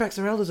 no one respects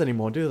their elders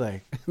anymore, do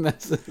they?" And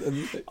that's I think,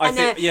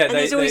 And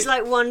there's always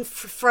like one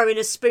throwing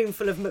a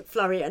spoonful of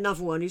McFlurry at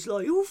another one who's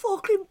like, "You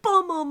fucking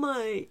bummer,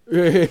 mate."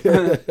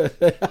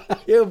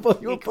 you're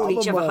They call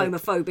each other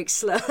homophobic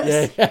slurs.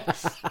 Yeah.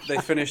 they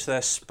finish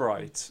their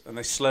Sprite and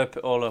they slurp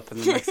it all up, and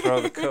then they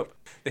throw the cup.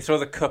 They throw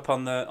the cup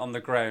on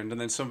the ground,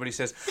 and then somebody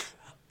says,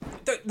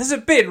 "There's a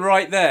bin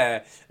right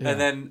there,"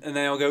 and then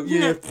they all go,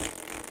 "Yeah."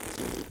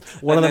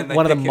 One of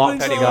the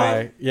mocks the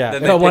guy. Yeah.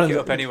 Then they pick it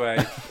up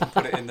anyway,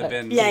 put it in the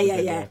bin.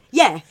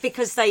 Yeah,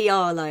 because they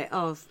are like,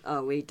 oh,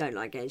 we don't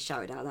like getting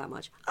shouted out that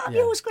much. I'm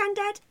yours,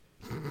 Grandad.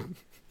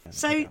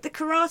 So the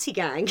Karate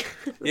Gang.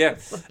 Yeah.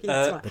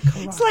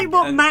 It's like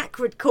what Mac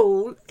would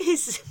call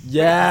his.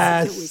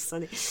 Yes. Always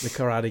Sunny. The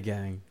Karate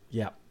Gang.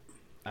 Yeah.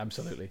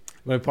 Absolutely.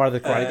 We're part of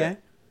the Karate Gang?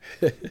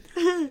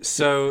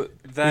 So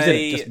Who's in it?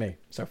 they... Just me,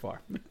 so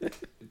far.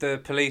 The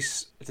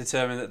police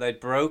determined that they'd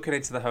broken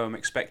into the home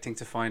expecting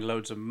to find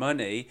loads of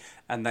money,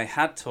 and they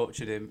had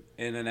tortured him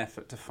in an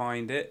effort to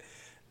find it.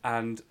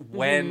 And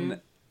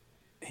when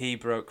he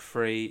broke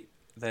free,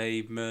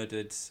 they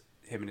murdered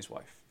him and his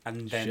wife,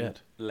 and then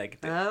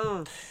legged it.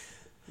 Oh,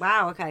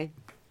 wow. Okay.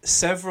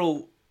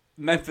 Several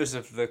members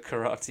of the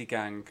Karate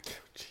Gang.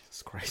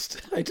 Jesus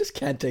Christ. I just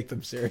can't take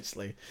them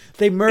seriously.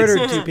 They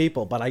murdered two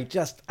people, but I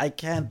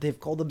can't. They've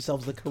called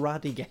themselves the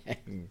Karate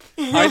Gang.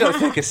 I don't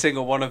think a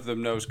single one of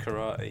them knows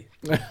karate.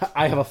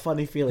 I have a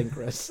funny feeling,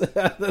 Chris,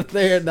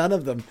 that none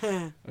of them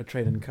are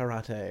trained in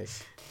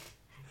karate.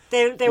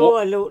 They're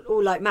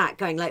all like Matt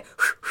going like.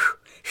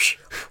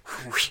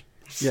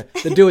 Yeah,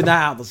 they're doing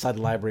that outside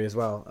the library as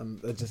well,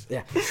 and they're just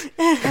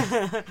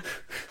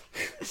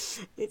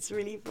It's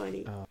really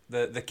funny.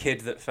 The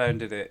kid that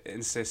founded it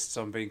insists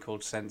on being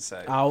called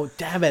Sensei. Oh,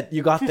 damn it!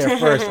 You got there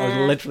first. I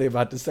was literally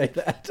about to say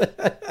that.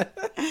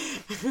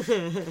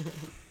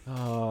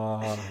 Oh,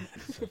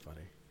 that's so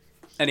funny.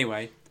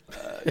 Anyway,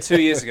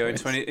 2 years ago in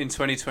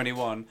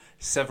 2021,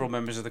 several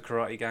members of the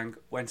Karate Gang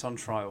went on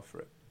trial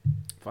for it.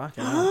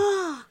 Fucking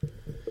hell.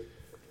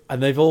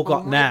 And they've all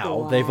got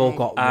they've all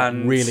got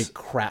really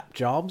crap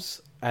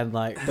jobs, and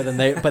like, but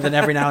then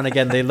every now and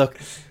again they've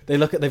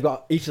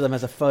got, each of them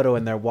has a photo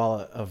in their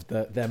wallet of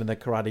them in the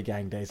Karate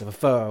Gang days, of a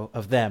photo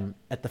of them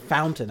at the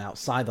fountain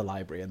outside the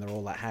library, and they're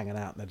all like hanging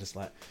out, and they're just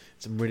like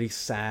some really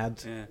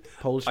sad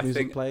Polish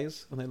music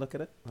plays when they look at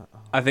it.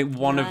 I think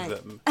one of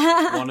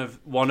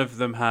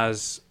them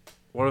has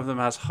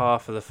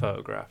half of the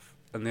photograph,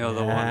 and the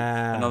other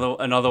one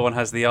another one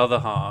has the other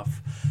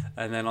half.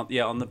 And then on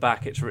the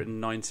back it's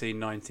written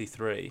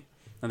 1993,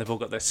 and they've all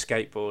got their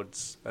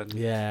skateboards. And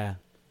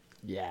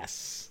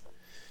yes.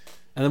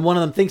 And then one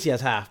of them thinks he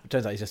has half, but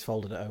turns out he's just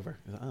folded it over.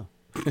 He's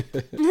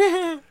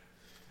like,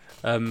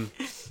 oh.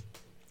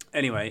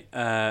 Anyway,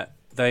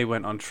 they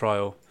went on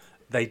trial.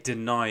 They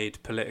denied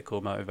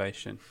political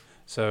motivation.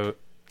 So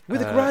We're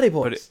the Karate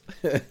Boys.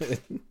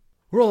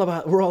 We're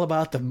all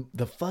about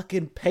the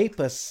fucking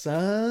paper,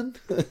 son.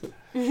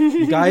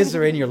 You guys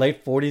are in your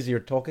late 40s. You're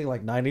talking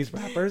like 90s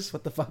rappers.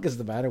 What the fuck is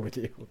the matter with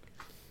you?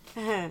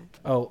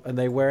 Oh, and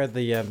they wear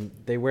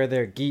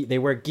their gi. They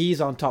wear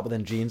gis on top, and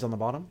then jeans on the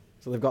bottom.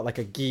 So they've got like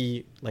a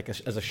gi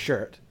as a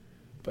shirt,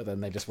 but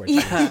then they just wear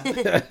jeans.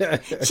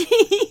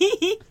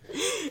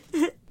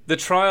 The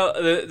trial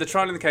in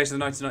the case of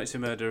the 1992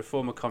 murder of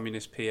former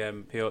communist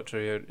PM Piotr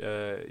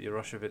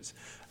Jaroszewicz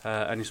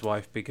and his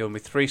wife began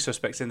with 3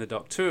 suspects in the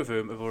dock, 2 of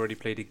whom have already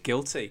pleaded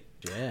guilty.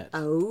 Yes.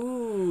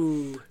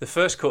 Oh. The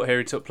first court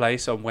hearing took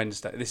place on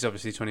Wednesday. This is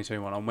obviously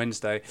 2021. On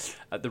Wednesday,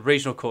 at the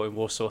regional court in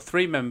Warsaw,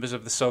 3 members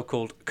of the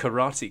so-called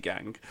Karate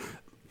Gang,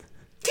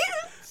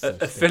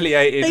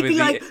 affiliated They'd with be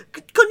like,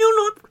 can you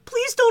not?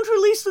 Please don't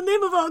release the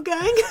name of our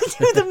gang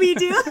to the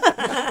media.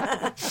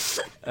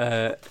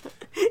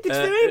 It's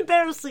very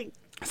embarrassing.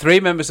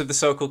 3 members of the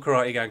so-called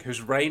Karate Gang,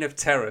 whose reign of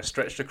terror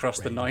stretched across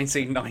the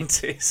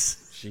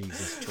 1990s.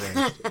 Jesus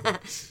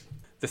Christ.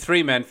 The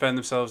 3 men found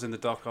themselves in the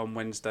dock on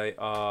Wednesday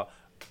are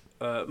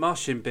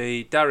Marcin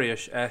B,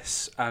 Dariusz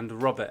S,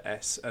 and Robert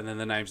S, and then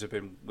the names have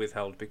been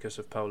withheld because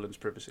of Poland's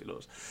privacy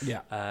laws.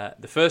 Yeah.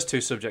 The first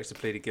 2 subjects have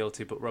pleaded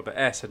guilty, but Robert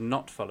S had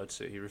not followed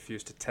suit. He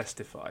refused to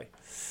testify.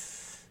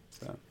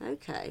 So.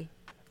 Okay.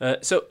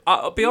 So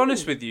I'll be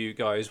honest with you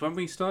guys. When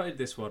we started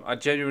this one, I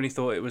genuinely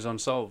thought it was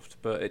unsolved,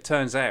 but it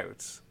turns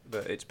out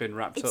that it's been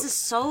wrapped up. It's a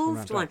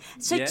solved one.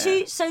 So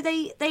Yeah. so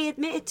they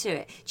admitted to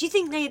it. Do you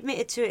think they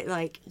admitted to it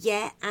like,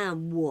 yeah,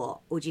 and what?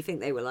 Or do you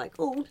think they were like,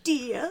 oh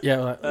dear? Yeah.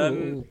 Like,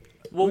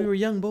 well, we were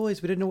young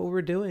boys. We didn't know what we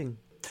were doing.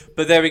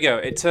 But there we go.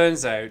 It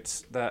turns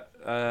out that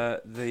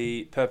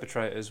the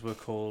perpetrators were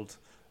called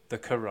the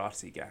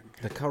Karate Gang.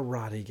 The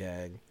Karate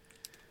Gang.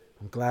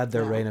 I'm glad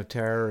their reign of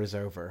terror is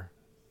over.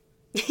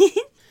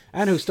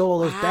 And who stole all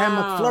those damn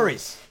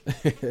McFlurries?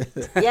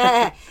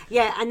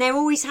 yeah, and they're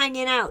always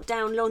hanging out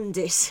down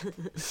Londis.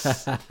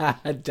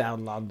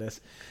 Down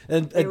Londis.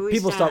 And They're always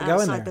people start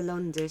going outside there. the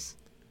Londis.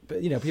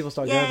 But, people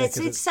start going there.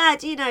 It's sad,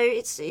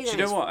 it's... Do you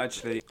know what,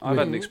 actually? I've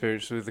had an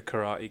experience with the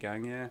Karate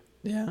Gang, yeah.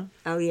 Yeah.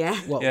 Oh, yeah?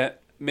 Well, Yeah,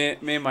 me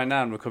and my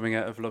nan were coming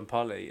out of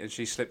Lumpolly, and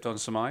she slipped on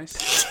some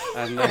ice.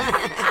 And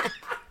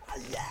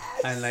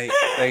and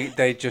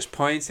they just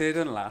pointed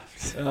and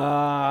laughed.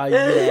 Ah,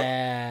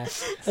 yeah.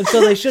 And so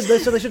they should,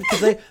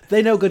 because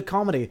they know good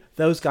comedy.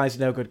 Those guys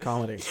know good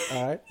comedy,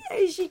 all right?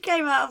 She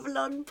came out of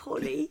Lon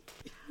Polly.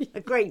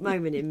 A great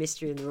moment in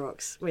Mystery in the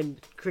Rocks when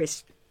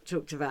Chris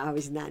talked about how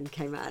his nan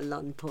came out of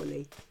Lon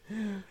Polly.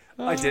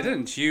 I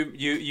didn't.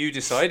 You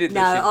decided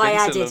No, that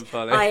I she'd been to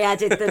Lumpolly. I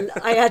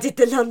added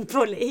the Lon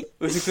Polly. It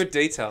was a good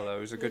detail, though.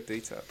 It was a good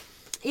detail.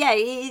 Yeah,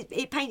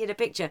 he painted a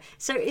picture.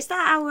 So is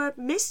that our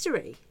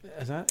mystery?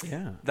 Is that?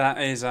 Yeah.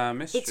 That is our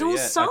mystery. It's all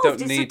yeah.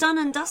 solved. It's a done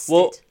and dusted.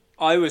 Well,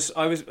 I was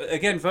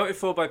again voted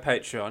for by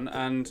Patreon,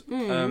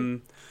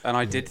 and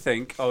I did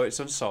think, it's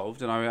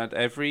unsolved, and I had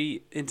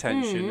every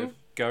intention of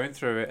going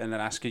through it and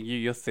then asking you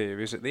your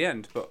theories at the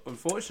end. But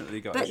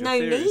unfortunately, guys, but no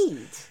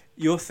need.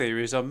 Your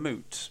theories are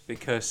moot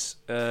because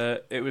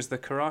it was the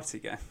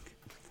Karate Gang.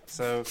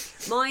 So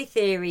my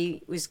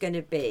theory was going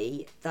to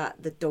be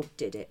that the dog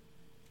did it.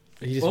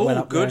 He just went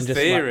up there good and just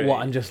theory.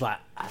 went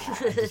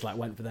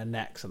for their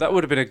necks. And that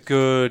would have been a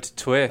good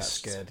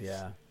twist. That's good,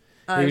 yeah.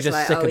 I He was was just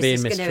like, sick of is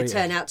being this going to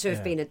mistreated. turn out to have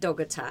Yeah. been a dog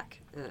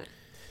attack?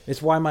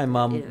 It's why my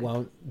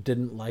mum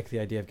didn't like the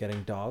idea of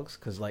getting dogs,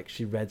 because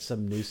she read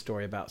some news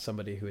story about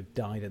somebody who had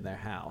died in their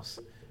house,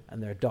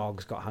 and their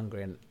dogs got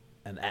hungry and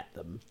ate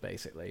them,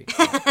 basically,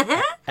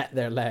 ate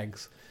their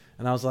legs.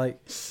 And I was like,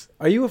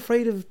 "Are you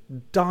afraid of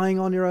dying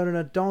on your own and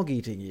a dog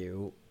eating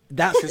you?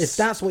 If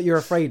that's what you're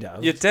afraid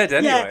of, You're dead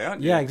anyway,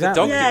 aren't you? Yeah,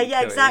 exactly. The dog didn't kill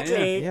you,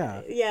 exactly.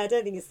 Yeah. I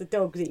don't think it's the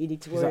dog that you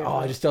need to He's worry like,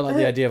 about. I just don't like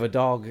the idea of a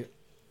dog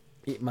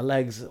eating my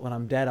legs when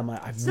I'm dead. I'm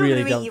like, I It's really not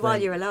going to don't eat you while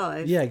think- you're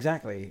alive. Yeah,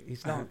 exactly.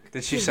 He's not.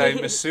 Did she say,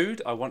 Masood,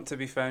 I want to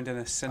be found in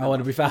a cinema? I want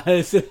to be found.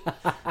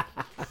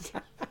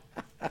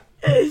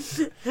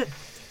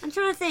 I'm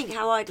trying to think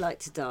how I'd like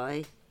to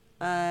die.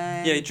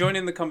 Yeah, join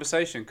in the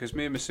conversation, because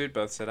me and Masood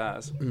both said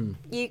ours.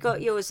 You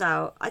got yours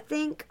out. I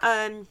think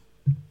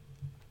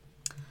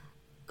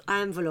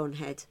Anvalon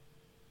head.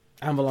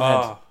 Anvil Oh,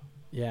 head.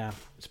 Yeah,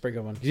 it's a pretty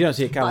good one. You don't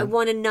see it But I coming.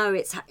 want to know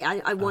it's.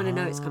 I want to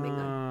know it's coming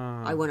though.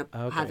 I want to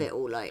okay. have it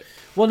all like.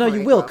 Well, no,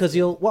 you will, choreographed. because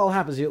what'll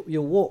happen is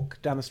you'll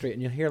walk down the street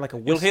and you'll hear like a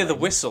whistle. you'll hear the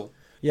whistle.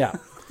 Yeah.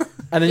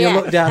 And then Yeah,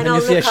 you'll look down and and, I'll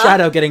you'll see a look up.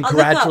 shadow getting I'll look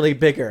up. gradually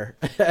bigger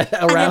around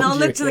And then I'll you.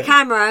 look to the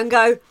camera and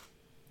go.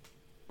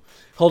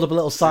 Hold up a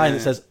little sign that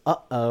says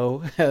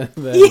 "Uh-oh." And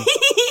then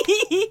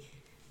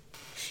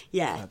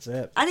Yeah, that's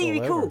it. I think It's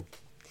it'd be all cool. over.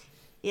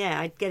 Yeah,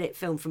 I'd get it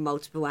filmed from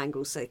multiple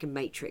angles so they can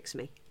matrix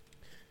me.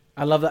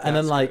 I love that. And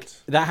then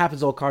That's good. that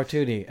happens all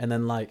cartoony, and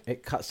then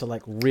it cuts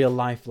to real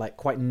life,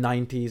 quite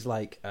 90s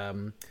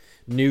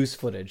news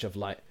footage of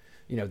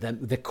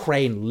the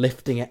crane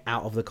lifting it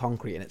out of the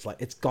concrete, and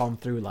it's gone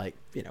through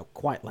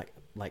quite I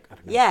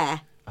don't know. Yeah,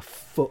 A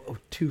foot or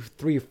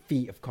 2-3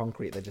 feet of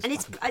concrete. They're just and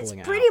it's pulling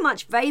it pretty out.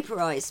 much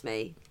vaporized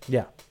me.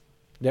 Yeah,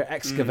 they're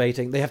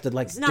excavating. They have to dig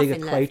a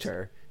nothing left.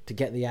 crater to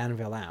get the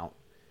anvil out,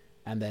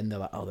 and then they're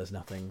like, oh, there's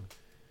nothing.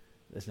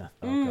 Oh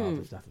god,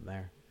 there's nothing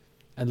there,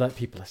 and like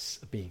people are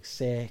being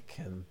sick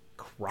and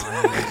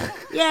crying.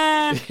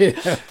 Yeah.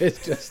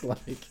 It's just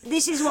like,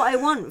 this is what I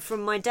want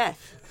from my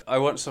death. I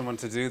want someone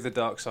to do the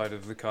dark side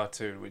of the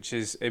cartoon, which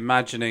is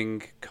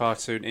imagining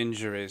cartoon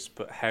injuries,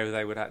 but how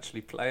they would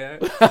actually play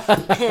out.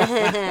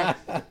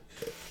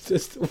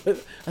 just,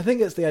 I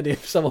think it's the idea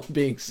of someone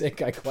being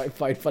sick. I quite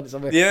find funny.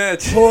 Something. Yeah.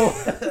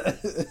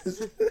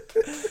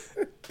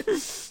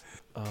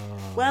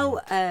 Well,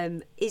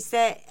 is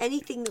there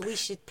anything that we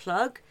should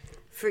plug?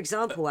 For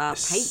example, our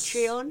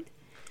Patreon.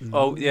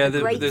 Oh yeah,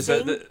 there's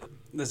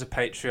a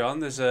Patreon.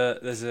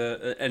 There's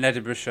an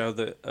Edinburgh show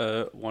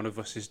that one of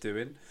us is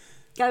doing.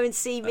 Go and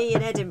see me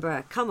in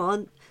Edinburgh. Come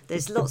on,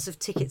 there's lots of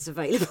tickets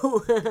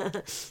available.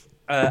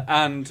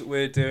 And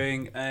we're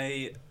doing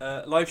a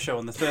live show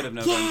on the 3rd of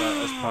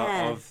November as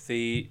part of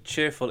the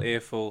Cheerful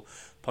Earful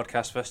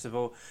Podcast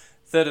Festival.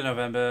 3rd of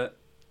November,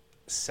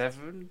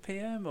 7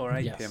 p.m. or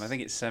 8 p.m. I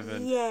think it's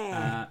 7.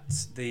 Yeah.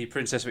 At the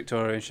Princess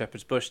Victoria in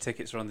Shepherd's Bush.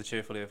 Tickets are on the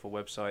Cheerful Earful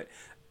website.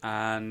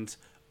 And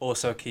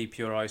also keep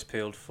your eyes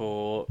peeled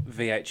for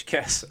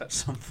VHS at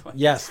some point.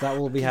 Yes, that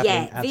will be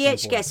happening. Yeah,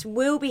 VHS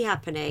will be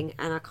happening,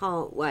 and I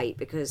can't wait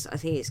because I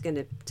think it's going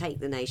to take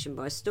the nation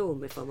by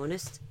storm, if I'm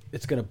honest.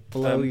 It's going to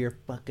blow your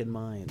fucking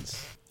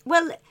minds.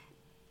 Well,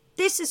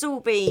 this has all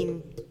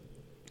been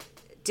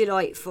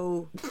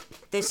delightful.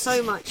 There's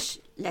so much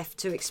left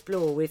to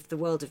explore with the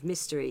world of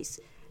mysteries.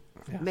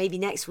 Yeah. Maybe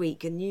next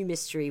week a new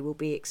mystery will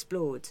be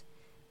explored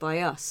by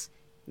us.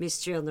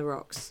 Mystery on the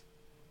Rocks.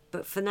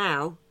 But for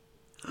now...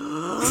 Bye.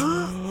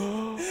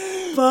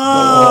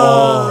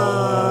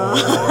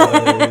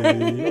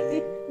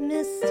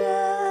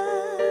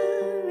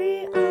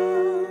 Mystery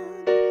on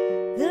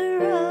the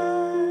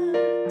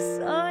rocks,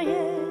 oh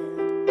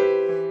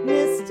yeah.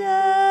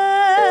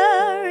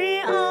 Mystery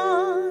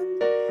on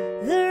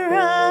the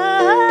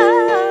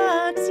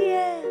rocks,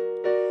 yeah.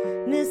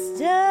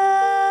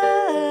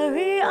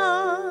 Mystery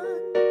on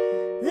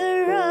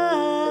the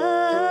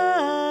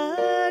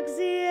rocks,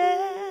 yeah.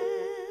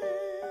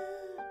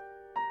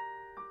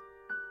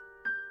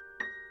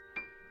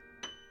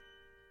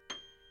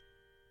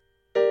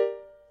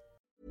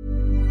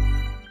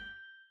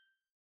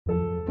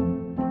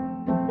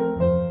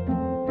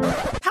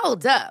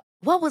 Hold up.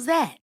 What was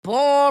that?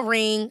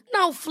 Boring.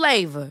 No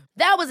flavor.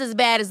 That was as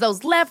bad as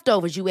those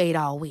leftovers you ate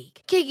all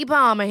week. Keke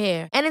Palmer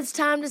here, and it's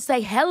time to say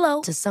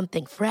hello to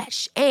something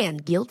fresh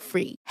and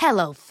guilt-free.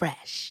 Hello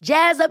Fresh.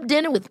 Jazz up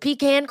dinner with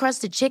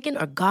pecan-crusted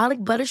chicken or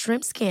garlic butter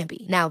shrimp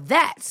scampi. Now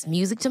that's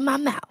music to my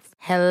mouth.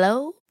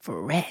 Hello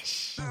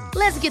Fresh.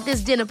 Let's get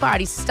this dinner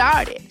party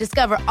started.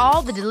 Discover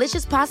all the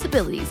delicious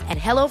possibilities at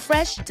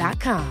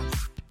HelloFresh.com.